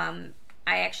 I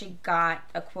actually got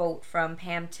a quote from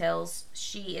Pam Tills.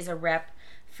 She is a rep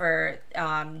for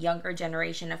younger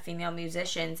generation of female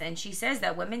musicians, and she says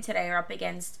that women today are up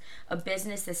against a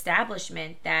business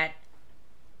establishment that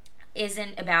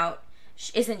isn't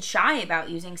shy about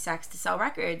using sex to sell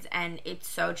records. And it's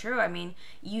so true. I mean,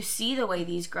 you see the way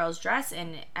these girls dress,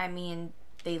 and I mean,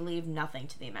 they leave nothing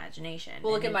to the imagination.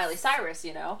 Well, look at Miley Cyrus,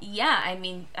 you know. Yeah, I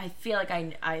mean, I feel like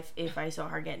I if I saw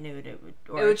her get nude, it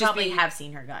would just probably be, have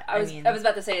seen her gut. I was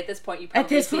about to say, at this point, you probably at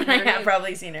this point I have nude.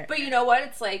 probably seen her. But you know what?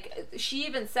 It's like, she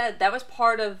even said that was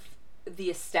part of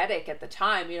the aesthetic at the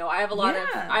time. You know, I have a lot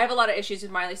of issues with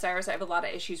Miley Cyrus. I have a lot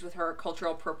of issues with her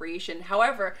cultural appropriation.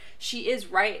 However, she is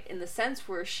right in the sense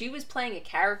where she was playing a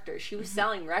character. She was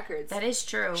selling records. That is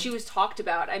true. She was talked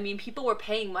about. I mean, people were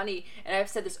paying money, and I've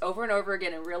said this over and over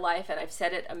again in real life, and I've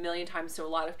said it a million times to a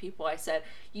lot of people. I said,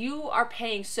 you are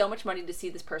paying so much money to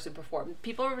see this person perform.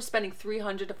 People are spending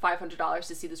 $300 to $500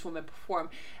 to see this woman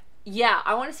perform. Yeah,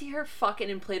 I want to see her fucking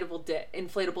inflatable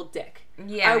dick.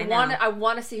 Yeah, I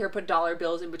want to see her put dollar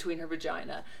bills in between her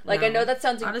vagina. Like, no. I know that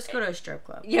sounds... I'll just go to a strip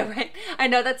club. Yeah, right. I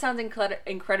know that sounds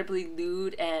incredibly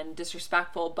lewd and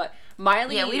disrespectful, but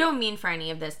Miley... Yeah, we don't mean for any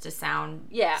of this to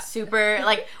sound super...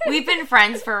 Like, we've been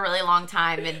friends for a really long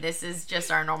time, and this is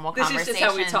just our normal conversation. This is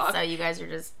just how we talk. So you guys are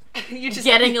just... You're just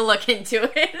getting a look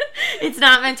into it. It's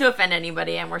not meant to offend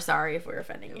anybody, and we're sorry if we're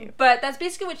offending you. But that's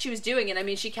basically what she was doing, and I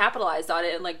mean, she capitalized on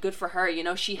it, and like, good for her. You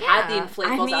know, she had the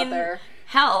inflatables out there.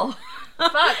 Hell,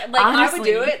 fuck. Like, honestly. I would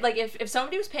do it. Like, if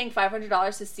somebody was paying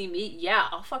 $500 to see me, yeah,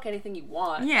 I'll fuck anything you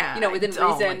want. Yeah, you know, within reason.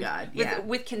 Oh my god, yeah.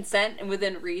 With consent and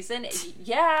within reason.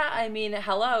 Yeah, I mean,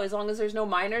 hello. As long as there's no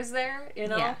minors there, you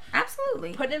know. Yeah,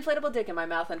 absolutely. Put an inflatable dick in my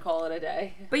mouth and call it a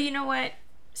day. But you know what?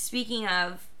 Speaking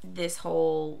of this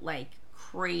whole like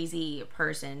crazy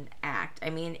person act, I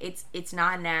mean, it's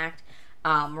not an act.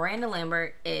 Miranda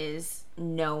Lambert is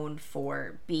known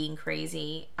for being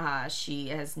crazy. She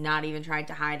has not even tried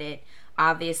to hide it.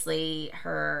 Obviously,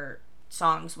 her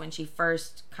songs when she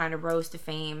first kind of rose to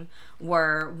fame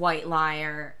were White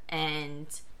Liar and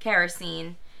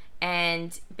Kerosene.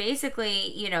 And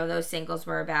basically, you know, those singles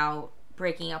were about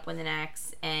breaking up with an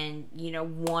ex and, you know,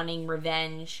 wanting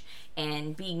revenge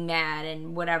and being mad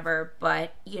and whatever.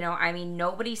 But, you know, I mean,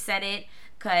 nobody said it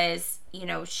because, you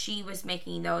know, she was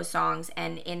making those songs.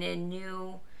 And in a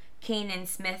new Kanan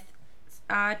Smith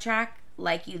track,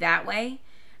 Like You That Way,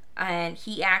 and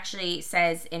he actually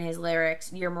says in his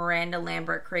lyrics, "You're Miranda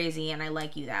Lambert crazy and I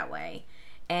like you that way."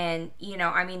 And, you know,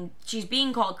 I mean, she's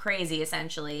being called crazy,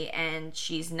 essentially, and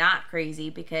she's not crazy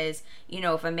because, you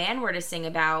know, if a man were to sing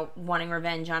about wanting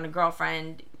revenge on a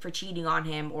girlfriend for cheating on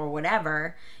him or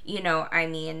whatever, you know, I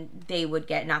mean, they would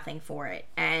get nothing for it.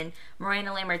 And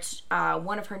Miranda Lambert's,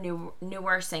 one of her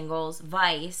newer singles,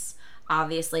 Vice,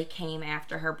 obviously came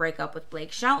after her breakup with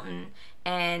Blake Shelton.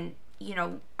 And, you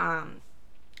know,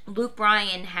 Luke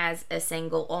Bryan has a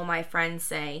single, All My Friends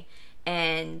Say,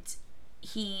 and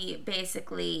he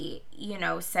basically, you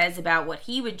know, says about what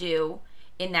he would do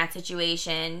in that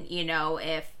situation, you know,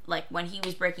 if, like, when he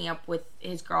was breaking up with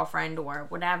his girlfriend or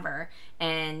whatever.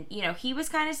 And, you know, he was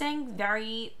kind of saying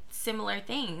very similar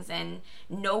things, and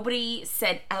nobody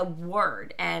said a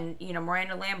word. And, you know,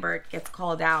 Miranda Lambert gets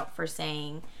called out for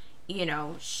saying, you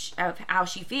know, of how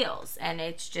she feels. And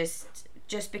it's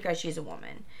just because she's a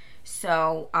woman.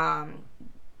 So,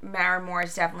 Maren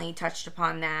Morris definitely touched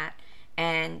upon that.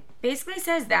 And basically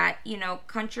says that, you know,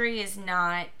 country is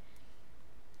not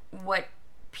what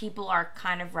people are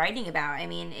kind of writing about. I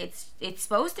mean, it's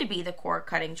supposed to be the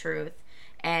core-cutting truth,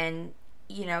 and,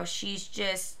 you know, she's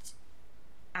just,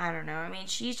 I don't know. I mean,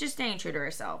 she's just staying true to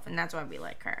herself, and that's why we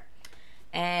like her.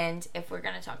 And if we're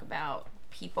going to talk about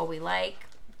people we like,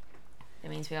 that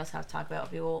means we also have to talk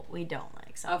about people we don't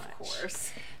like so much. Of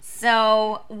course.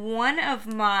 So, one of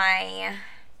my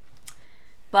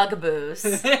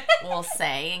bugaboos, we'll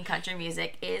say, in country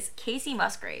music is Kacey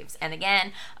Musgraves. And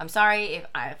again, I'm sorry if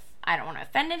I don't want to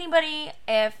offend anybody,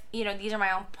 if, you know, these are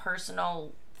my own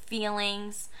personal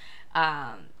feelings,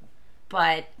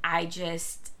 but I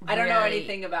just I don't know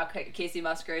anything about Kacey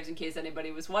Musgraves, in case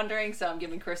anybody was wondering, so I'm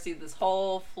giving Christy this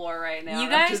whole floor right now. You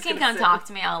guys can come talk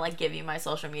to me. I'll, like, give you my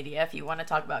social media if you want to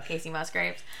talk about Kacey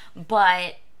Musgraves.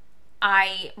 But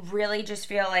I really just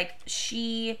feel like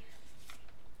she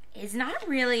is not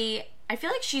really... I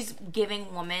feel like she's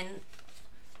giving women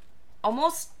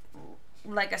almost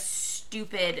like a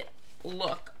stupid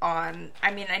look on...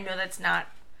 I mean, I know that's not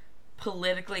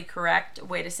politically correct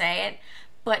way to say it,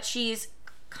 but she's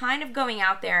kind of going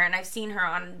out there, and I've seen her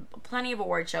on plenty of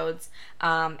award shows,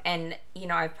 and, you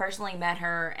know, I've personally met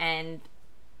her, and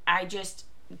I just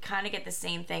kind of get the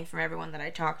same thing from everyone that I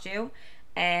talk to,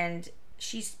 and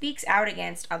she speaks out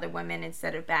against other women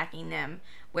instead of backing them,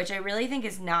 which I really think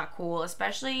is not cool,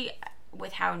 especially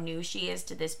with how new she is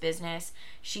to this business.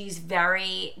 She's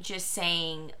very just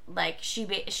saying, like, she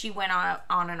went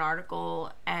on an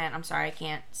article, and I'm sorry, I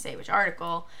can't say which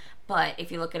article, but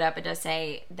if you look it up, it does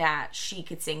say that she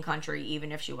could sing country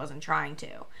even if she wasn't trying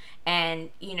to.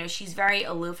 And, you know, she's very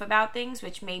aloof about things,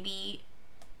 which maybe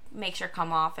makes her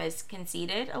come off as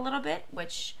conceited a little bit,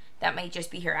 which that might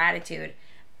just be her attitude.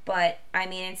 But, I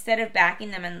mean, instead of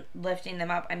backing them and lifting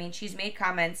them up, I mean, she's made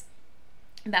comments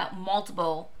about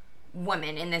multiple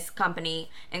women in this company,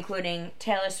 including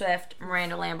Taylor Swift,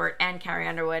 Miranda Lambert, and Carrie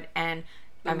Underwood, and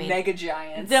The mega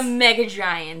giants. The mega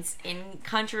giants in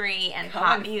country and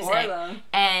pop music.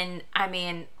 And, I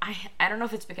mean, I don't know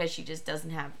if it's because she just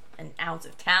doesn't have an ounce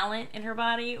of talent in her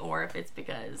body, or if it's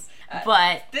because...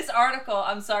 but... This article,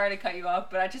 I'm sorry to cut you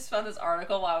off, but I just found this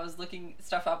article while I was looking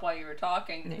stuff up while you were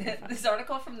talking. This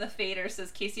article from The Fader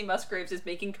says Kacey Musgraves is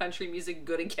making country music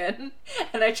good again.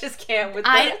 And I just can't with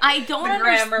I don't the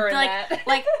grammar in like, that.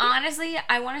 Like, honestly,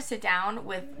 I want to sit down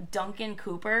with Duncan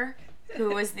Cooper,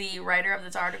 who is the writer of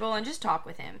this article, and just talk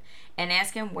with him and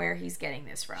ask him where he's getting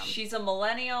this from. She's a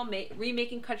millennial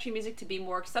remaking country music to be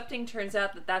more accepting. Turns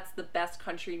out that that's the best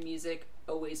country music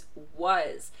always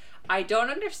was. I don't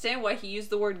understand why he used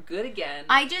the word good again.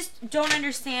 I just don't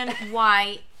understand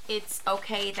why it's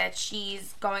okay that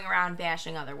she's going around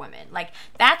bashing other women. Like,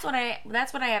 that's what I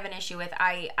have an issue with.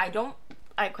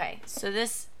 Okay, so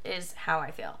this is how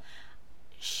I feel.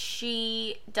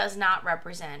 She does not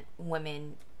represent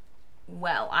women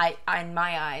well. In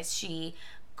my eyes, she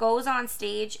goes on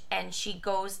stage and she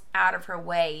goes out of her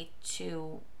way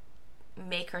to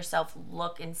make herself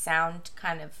look and sound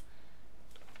kind of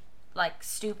like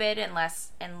stupid and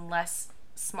less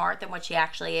smart than what she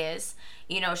actually is.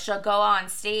 You know, she'll go on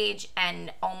stage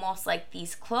and almost like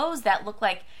these clothes that look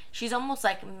like she's almost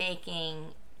like making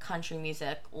country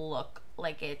music look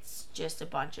like it's just a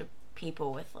bunch of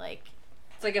people with like...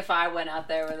 It's like if I went out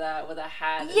there with a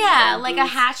hat. Yeah, and like boots.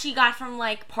 a hat she got from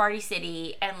like Party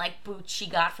City, and like boots she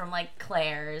got from like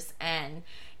Claire's, and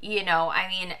you know, I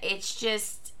mean, it's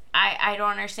just I don't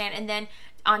understand. And then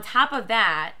on top of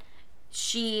that,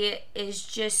 she is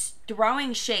just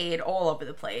throwing shade all over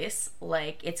the place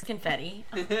like it's confetti.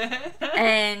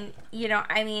 And, you know,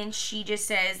 I mean, she just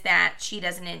says that she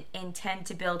doesn't intend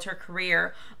to build her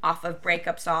career off of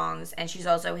breakup songs, and she's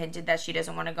also hinted that she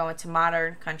doesn't want to go into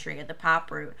modern country or the pop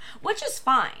route, which is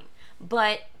fine,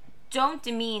 but don't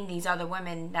demean these other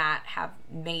women that have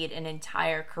made an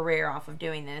entire career off of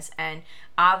doing this. And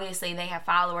obviously they have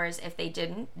followers. If they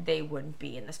didn't, they wouldn't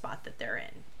be in the spot that they're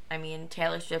in. I mean,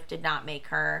 Taylor Swift did not make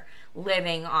her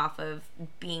living off of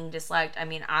being disliked. I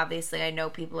mean, obviously, I know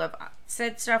people have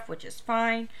said stuff, which is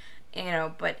fine, you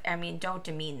know, but, I mean, don't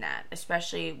demean that,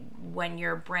 especially when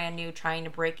you're brand new trying to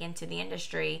break into the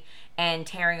industry and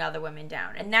tearing other women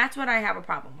down. And that's what I have a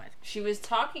problem with. She was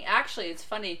talking, actually, it's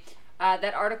funny,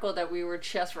 that article that we were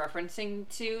just referencing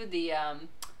to,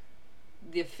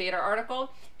 the Fader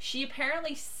article, she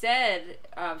apparently said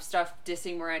stuff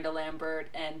dissing Miranda Lambert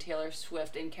and Taylor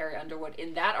Swift and Carrie Underwood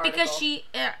in that article. Because she,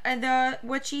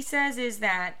 what she says is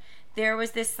that there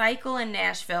was this cycle in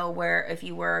Nashville where if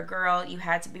you were a girl, you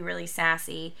had to be really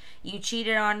sassy. You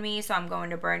cheated on me, so I'm going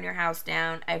to burn your house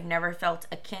down. I've never felt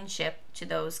a kinship to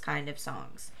those kind of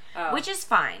songs. Oh. which is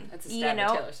fine. That's a stab you at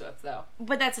know, Taylor Swift, though.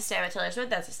 but that's a stab at Taylor Swift.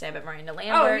 That's a stab at Miranda Oh,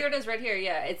 Lambert. here it is right here.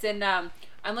 Yeah, it's in.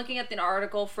 I'm looking at an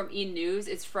article from E! News.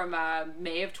 It's from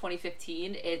May of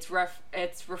 2015. It's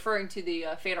referring to the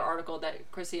Fader article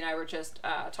that Chrissy and I were just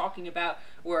talking about,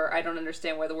 where I don't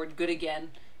understand why the word "good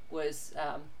again" was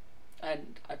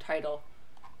a title,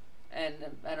 and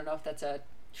I don't know if that's a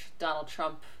Donald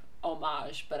Trump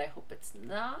homage, but I hope it's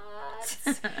not.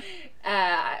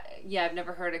 Yeah, I've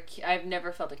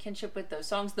never felt a kinship with those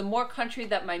songs. The more country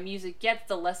that my music gets,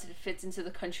 the less it fits into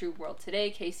the country world today.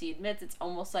 Casey admits it's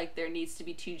almost like there needs to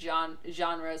be two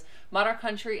genres, modern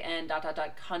country and ...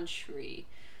 country.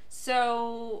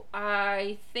 So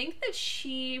I think that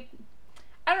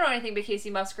I don't know anything about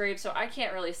Casey Musgrave, so I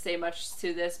can't really say much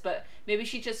to this, but maybe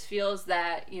she just feels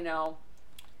that,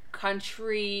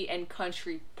 country and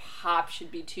country pop should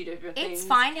be two different things. It's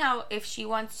fine how if she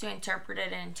wants to interpret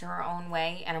it into her own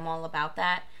way, and I'm all about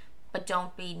that, but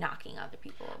don't be knocking other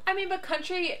people. I mean, but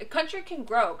country can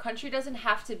grow. Country doesn't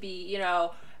have to be,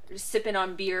 sipping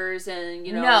on beers and,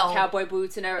 cowboy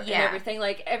boots and everything.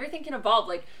 Like, everything can evolve.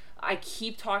 Like, I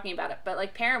keep talking about it, but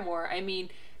like Paramore,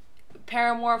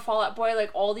 Fall Out Boy,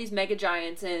 like all these mega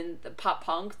giants in the pop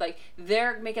punk, like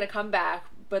they're making a comeback,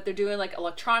 but they're doing like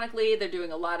electronically, they're doing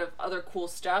a lot of other cool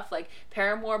stuff. Like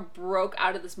Paramore broke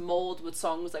out of this mold with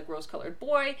songs like Rose Colored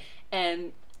Boy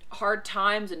and Hard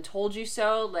Times and Told You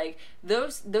So. Like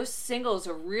those singles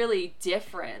are really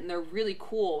different and they're really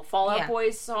cool. Fall Out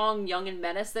Boy's song Young and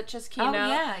Menace that just came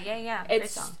out. Yeah.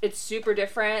 It's super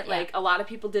different. Yeah. Like a lot of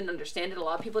people didn't understand it, a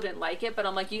lot of people didn't like it, but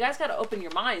I'm like, you guys got to open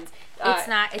your minds.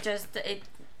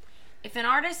 If an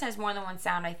artist has more than one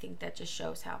sound, I think that just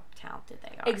shows how talented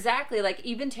they are. Exactly. Like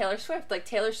even Taylor Swift. Like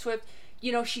Taylor Swift,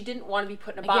 she didn't want to be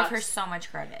put in a box. I give her so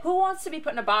much credit. Who wants to be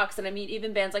put in a box? And I mean,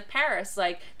 even bands like Paris,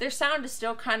 like their sound is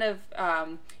still kind of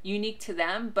unique to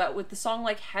them. But with the song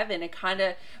like Heaven, it kind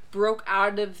of broke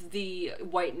out of the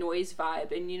white noise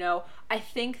vibe. And I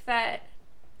think that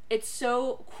it's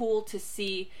so cool to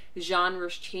see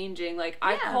genres changing. Like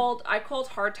I called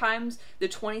Hard Times the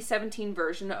 2017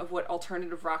 version of what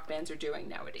alternative rock bands are doing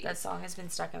nowadays. That song has been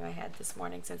stuck in my head this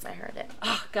morning since I heard it.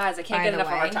 Oh, guys, I can't get enough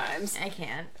of Hard Times. I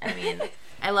can't. I mean,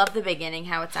 I love the beginning,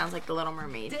 how it sounds like The Little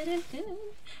Mermaid.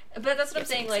 But that's what I'm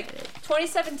saying. Like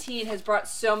 2017 has brought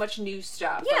so much new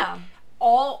stuff. Yeah. Like,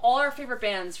 all our favorite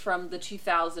bands from the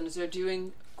 2000s are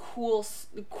doing cool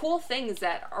things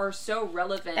that are so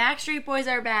relevant. Backstreet Boys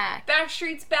are back.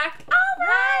 Backstreet's back. All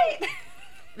right.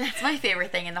 That's my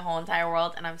favorite thing in the whole entire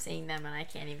world, and I'm seeing them, and I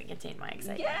can't even contain my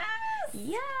excitement.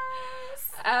 Yes.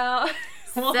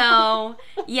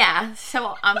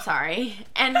 So I'm sorry.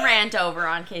 And rant over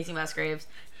on Casey Musgraves.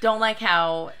 Don't like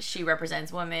how she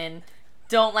represents women.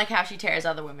 Don't like how she tears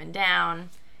other women down.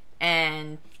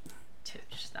 And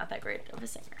she's not that great of a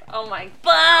singer. Oh my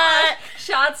But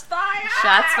shots fired.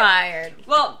 Shots fired.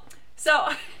 Well,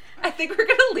 so I think we're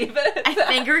gonna leave it at that. I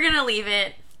think we're gonna leave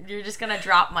it. You're just gonna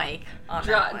drop mic on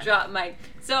that one. Drop mic.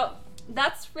 So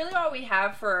that's really all we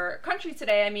have for country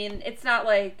today. I mean, it's not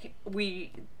like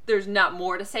there's not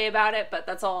more to say about it, but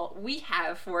that's all we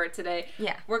have for it today.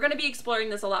 Yeah. We're going to be exploring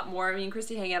this a lot more. I mean,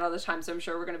 Christy hang out all the time, so I'm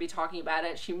sure we're going to be talking about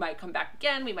it. She might come back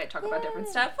again. We might talk about different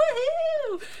stuff.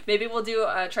 Woohoo! Maybe we'll do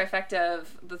a trifecta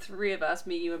of the three of us,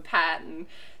 me, you, and Pat, and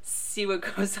see what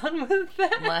goes on with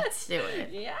that. Let's do it.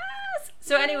 Yes!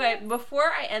 So anyway,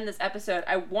 before I end this episode,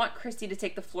 I want Christy to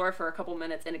take the floor for a couple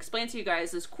minutes and explain to you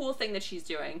guys this cool thing that she's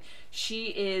doing. She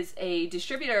is a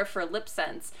distributor for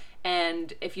LipSense.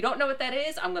 And if you don't know what that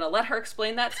is, I'm going to let her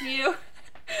explain that to you.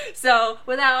 So,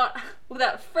 without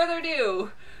further ado,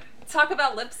 talk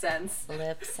about LipSense.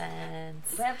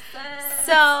 LipSense. LipSense.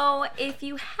 So, if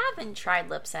you haven't tried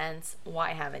LipSense,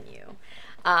 why haven't you?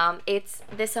 It's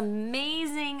this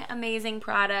amazing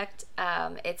product.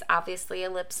 It's obviously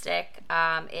a lipstick.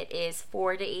 It is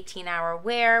 4 to 18 hour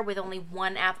wear with only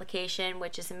one application,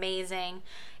 which is amazing.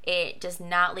 It does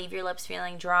not leave your lips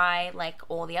feeling dry like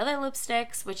all the other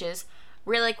lipsticks, which is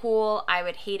really cool. I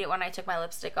would hate it when I took my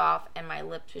lipstick off and my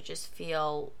lips would just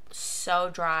feel so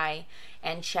dry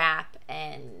and chap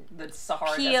and the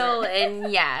Sahara peel Desert.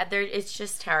 And it's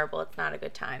just terrible. It's not a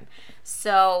good time.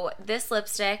 So this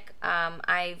lipstick,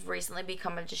 I've recently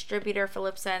become a distributor for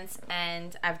LipSense,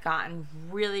 and I've gotten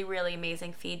really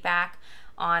amazing feedback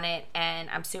on it, and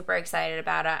I'm super excited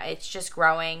about it. It's just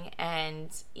growing, and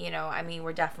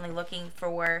we're definitely looking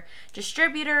for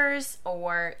distributors,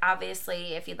 or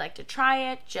obviously if you'd like to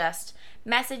try it, just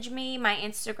message me. My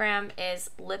Instagram is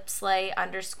lipslay_,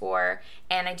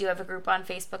 and I do have a group on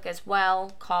Facebook as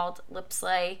well called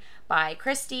Lipslay by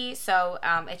Christy. So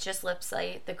it's just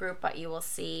Lipslay, the group, but you will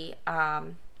see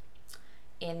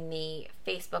in the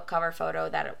Facebook cover photo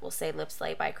that it will say Lip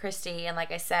Slay by Christy. And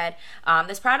like I said,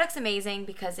 this product's amazing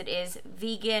because it is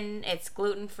vegan, it's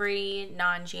gluten-free,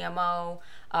 non-GMO,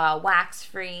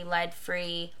 wax-free,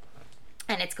 lead-free,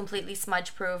 and it's completely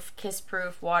smudge-proof,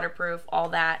 kiss-proof, waterproof, all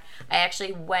that. I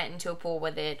actually went into a pool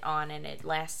with it on, and it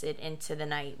lasted into the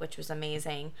night, which was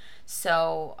amazing.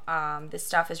 So this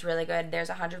stuff is really good. There's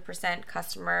 100%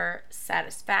 customer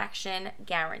satisfaction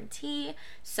guarantee.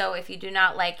 So if you do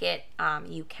not like it,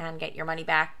 you can get your money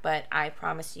back. But I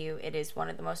promise you, it is one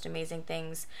of the most amazing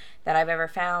things that I've ever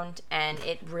found, and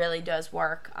it really does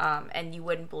work. And you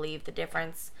wouldn't believe the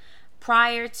difference.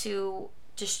 Prior to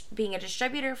just being a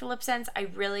distributor for LipSense,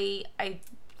 I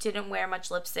didn't wear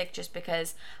much lipstick just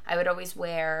because I would always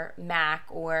wear MAC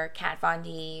or Kat Von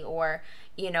D or,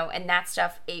 and that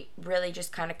stuff, it really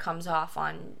just kind of comes off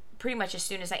on pretty much as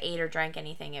soon as I ate or drank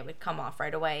anything, it would come off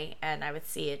right away, and I would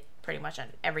see it pretty much on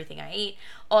everything I ate.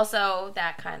 Also,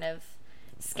 that kind of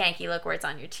skanky look where it's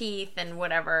on your teeth and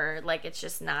whatever, like, it's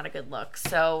just not a good look.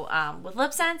 So with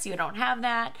LipSense, you don't have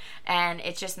that, and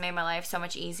it just made my life so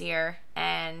much easier,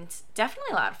 and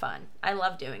definitely a lot of fun. I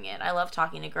love doing it. I love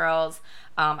talking to girls.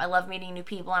 I love meeting new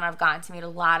people, and I've gotten to meet a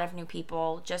lot of new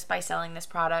people just by selling this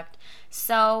product.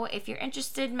 So if you're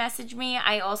interested, message me.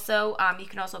 I also, you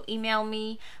can also email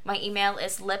me. My email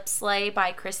is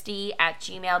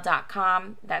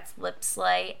lipslay@gmail.com. That's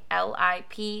lipslay,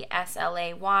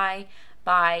 LIPSLAY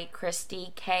by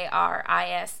Christy,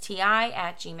 KRISTI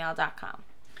 @gmail.com.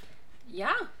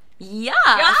 Yeah.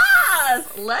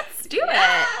 Yes! Let's do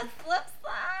Yes! it. Lip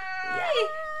Slay!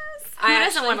 Yes. Who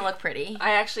doesn't want to look pretty?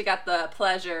 I actually got the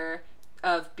pleasure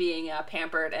of being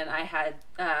pampered, and I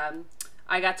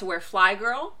got to wear Fly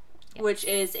Girl, which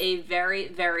is a very,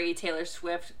 very Taylor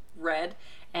Swift red,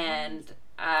 and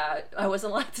I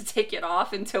wasn't allowed to take it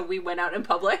off until we went out in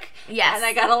public. Yes. And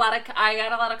I got a lot of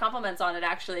compliments on it,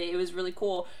 actually. It was really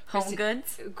cool. Home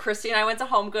Goods? Christy and I went to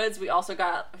Home Goods. We also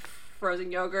got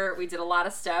frozen yogurt. We did a lot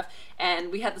of stuff,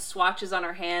 and we had the swatches on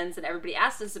our hands, and everybody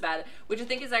asked us about it, which I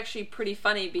think is actually pretty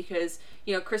funny because,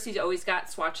 Christy's always got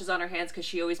swatches on her hands because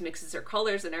she always mixes her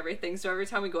colors and everything. So every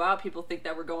time we go out, people think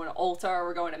that we're going to Ulta or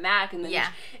we're going to MAC, and then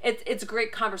it's a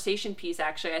great conversation piece,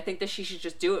 actually. I think that she should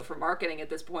just do it for marketing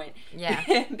at this point.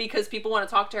 Yeah. Because people want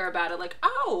to talk to her about it, like,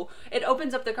 oh, it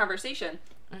opens up the conversation.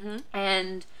 Mm-hmm.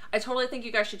 And I totally think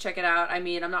you guys should check it out. I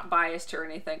mean, I'm not biased or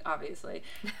anything, obviously,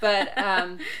 but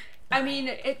I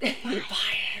mean,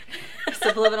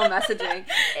 subliminal messaging.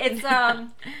 It's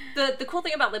the cool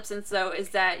thing about LipSense, though, is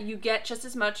that you get just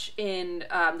as much in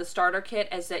the starter kit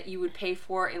as that you would pay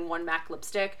for in one MAC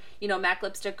lipstick. MAC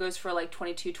lipstick goes for like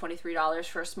 $22, $23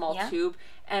 for a small tube,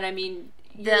 and I mean,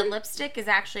 the lipstick is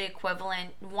actually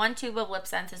equivalent. One tube of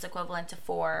LipSense is equivalent to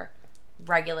 4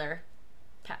 regular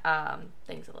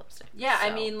things of lipstick. Yeah, so.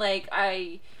 I mean, like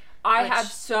I have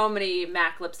so many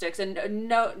MAC lipsticks, and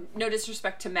no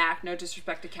disrespect to MAC, no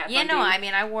disrespect to Kat Von D. I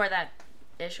mean, I wore that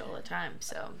ish all the time,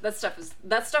 so that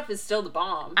stuff is still the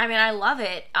bomb. I mean, I love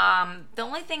it. The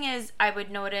only thing is, I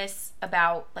would notice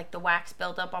about like the wax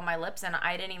buildup on my lips, and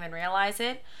I didn't even realize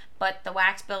it. But the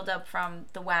wax buildup from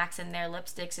the wax in their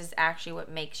lipsticks is actually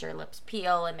what makes your lips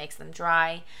peel and makes them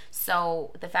dry.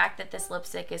 So the fact that this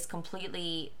lipstick is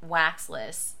completely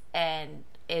waxless and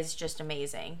is just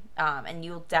amazing, and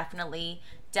you'll definitely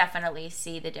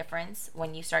see the difference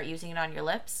when you start using it on your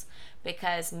lips,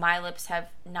 because my lips have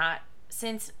not,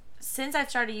 since I've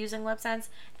started using LipSense,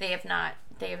 they have not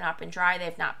been dry, they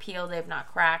have not peeled, they have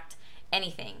not cracked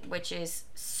anything, which is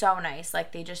so nice.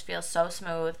 Like, they just feel so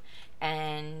smooth.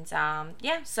 And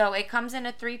so it comes in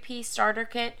a 3-piece starter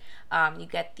kit. You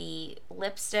get the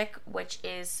lipstick, which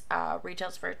is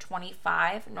retails for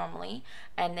 $25 normally,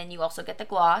 and then you also get the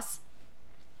gloss.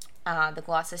 The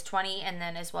gloss is $20, and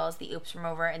then as well as the Oops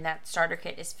Remover, and that starter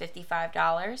kit is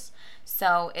 $55.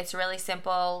 So it's really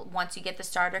simple. Once you get the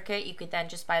starter kit, you could then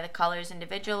just buy the colors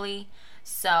individually.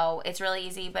 So it's really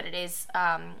easy, but it is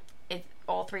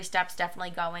all 3 steps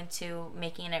definitely go into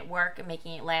making it work and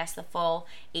making it last the full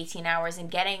 18 hours and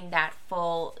getting that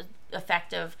full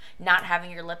effect of not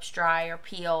having your lips dry or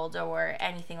peeled or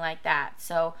anything like that.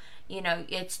 So,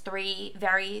 it's 3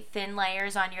 very thin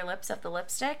layers on your lips of the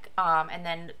lipstick, and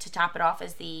then to top it off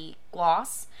is the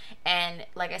gloss. And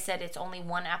like I said, it's only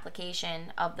 1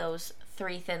 application of those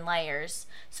 3 thin layers.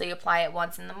 So you apply it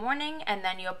once in the morning, and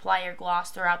then you apply your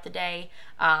gloss throughout the day,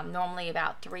 normally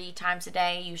about 3 times a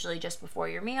day, usually just before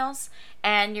your meals,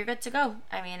 and you're good to go.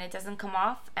 I mean, it doesn't come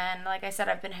off, and like I said,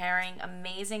 I've been hearing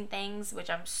amazing things, which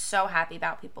I'm so happy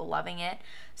about, people loving it.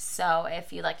 So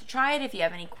if you'd like to try it, if you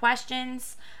have any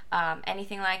questions,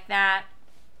 anything like that,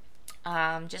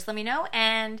 just let me know.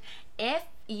 And if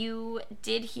you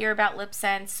did hear about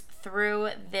LipSense through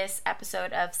this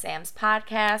episode of Sam's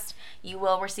podcast, you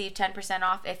will receive 10%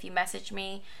 off if you message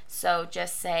me. So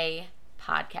just say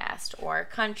podcast or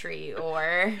country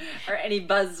or any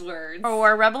buzzwords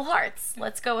or Rebel Hearts.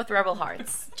 Let's go with Rebel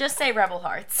Hearts. Just say Rebel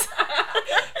Hearts.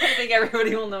 I think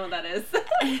everybody will know what that is.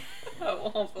 Oh,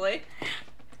 hopefully.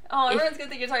 Oh, everyone's gonna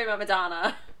think you're talking about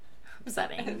Madonna.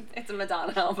 Upsetting. It's a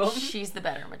Madonna album. She's the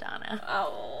better Madonna.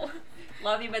 Oh,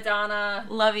 love you, Madonna.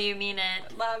 Love you, mean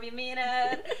it. Love you, mean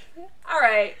it. All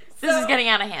right. This is getting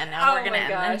out of hand now. We're gonna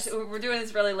end this. We're doing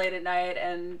this really late at night,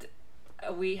 and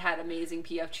we had amazing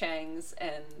P.F. Chang's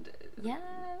and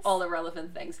all the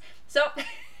relevant things. So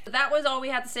that was all we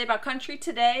had to say about country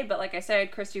today. But like I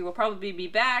said, Christy will probably be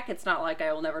back. It's not like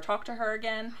I will never talk to her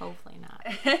again. Hopefully not.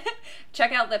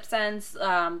 Check out LipSense,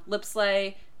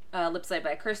 Lipslay, Lipslay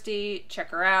by Christy.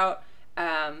 Check her out.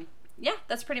 Yeah,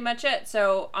 that's pretty much it.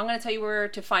 So I'm going to tell you where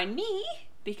to find me,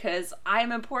 because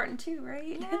I'm important too,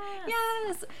 right?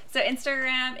 Yes. So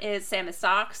Instagram is Sam is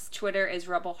Socks. Twitter is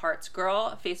Rebel Hearts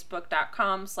Girl.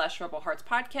 Facebook.com/Rebel Hearts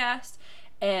Podcast.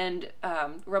 And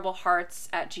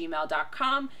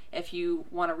rebelhearts@gmail.com if you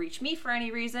want to reach me for any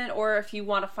reason, or if you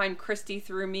want to find Christy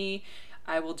through me,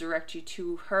 I will direct you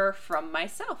to her from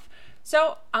myself.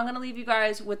 So I'm going to leave you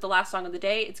guys with the last song of the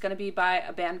day. It's going to be by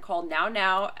a band called Now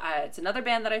Now. It's another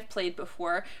band that I've played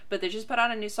before, but they just put out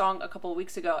a new song a couple of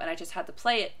weeks ago, and I just had to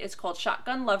play it. It's called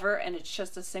Shotgun Lover, and it's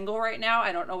just a single right now.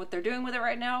 I don't know what they're doing with it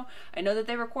right now. I know that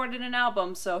they recorded an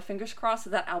album, so fingers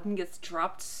crossed that album gets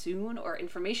dropped soon, or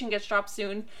information gets dropped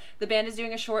soon. The band is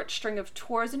doing a short string of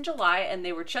tours in July, and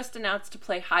they were just announced to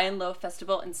play High and Low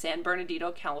Festival in San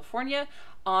Bernardino, California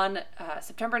on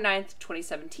September 9th,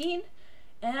 2017.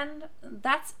 And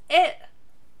that's it.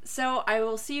 So I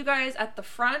will see you guys at the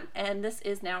front, and this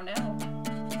is Now Now.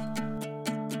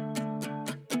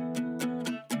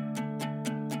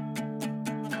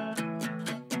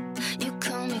 You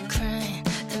call me crying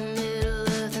in the middle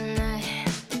of the night.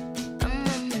 I'm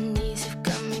on my knees, you've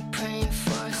got me praying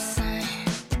for a sign.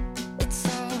 It's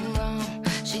all wrong,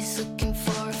 she's looking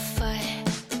for a fight.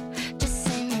 Just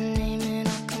say my name and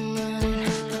I'll come running.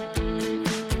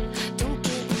 Don't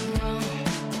get me wrong,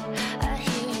 I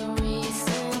hear your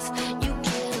reasons. You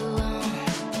get along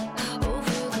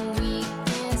over the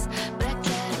weekends, but I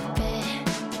gotta bed.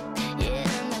 Yeah,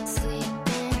 I'm not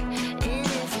sleeping, and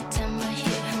every time I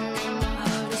hear her name, my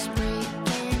heart is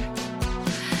breaking.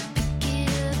 Pick it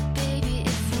up, baby,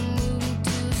 if we're moving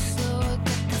too slow. I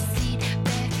got the seat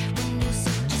back window,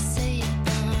 so just say it.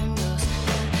 I'm yours.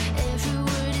 Every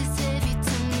word is heavy.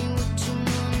 Tell me what you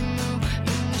wanna know.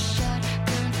 You're my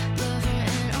shotgun lover,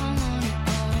 and I want it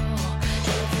all.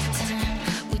 Every time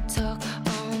we talk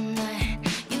all night,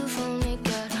 you've only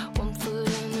got one foot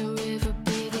in the river,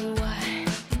 baby. Why?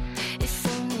 If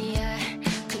only I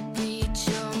could read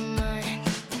your mind.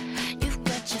 You've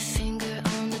got your finger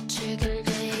on the trigger,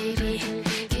 baby.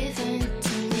 Give it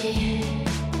to me.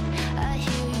 I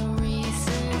hear your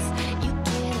reasons. You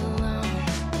get along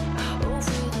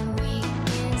over the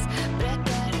weekends, but I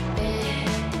gotta bed.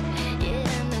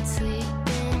 Yeah, I'm not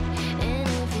sleeping, and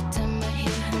every time I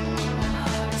hear her name, my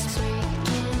heart is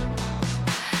breaking.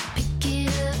 Pick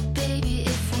it up, baby,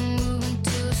 if we're moving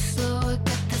too slow. I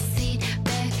got the seat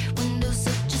back window,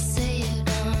 so just say it.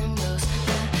 I'm yours.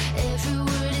 Every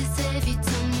word is heavy.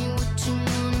 Tell me what you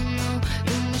wanna know.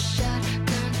 You're my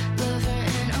shotgun lover,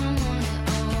 and I want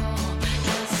it all.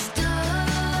 You're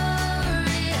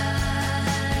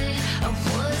starry-eyed. I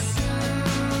was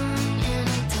young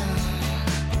and dumb,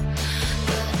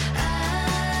 but I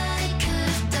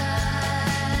could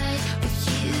die with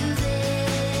you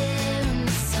there in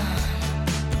the sun.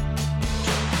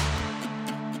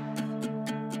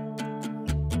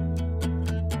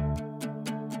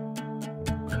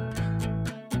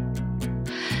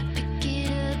 Pick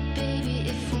it up, baby,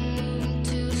 if we're moving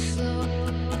too slow.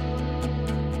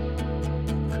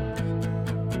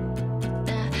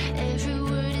 Now every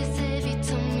word is heavy.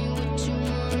 Tell me what you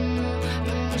wanna know.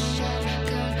 You're my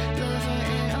shotgun lover,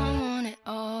 and I want it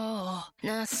all.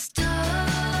 Now stop.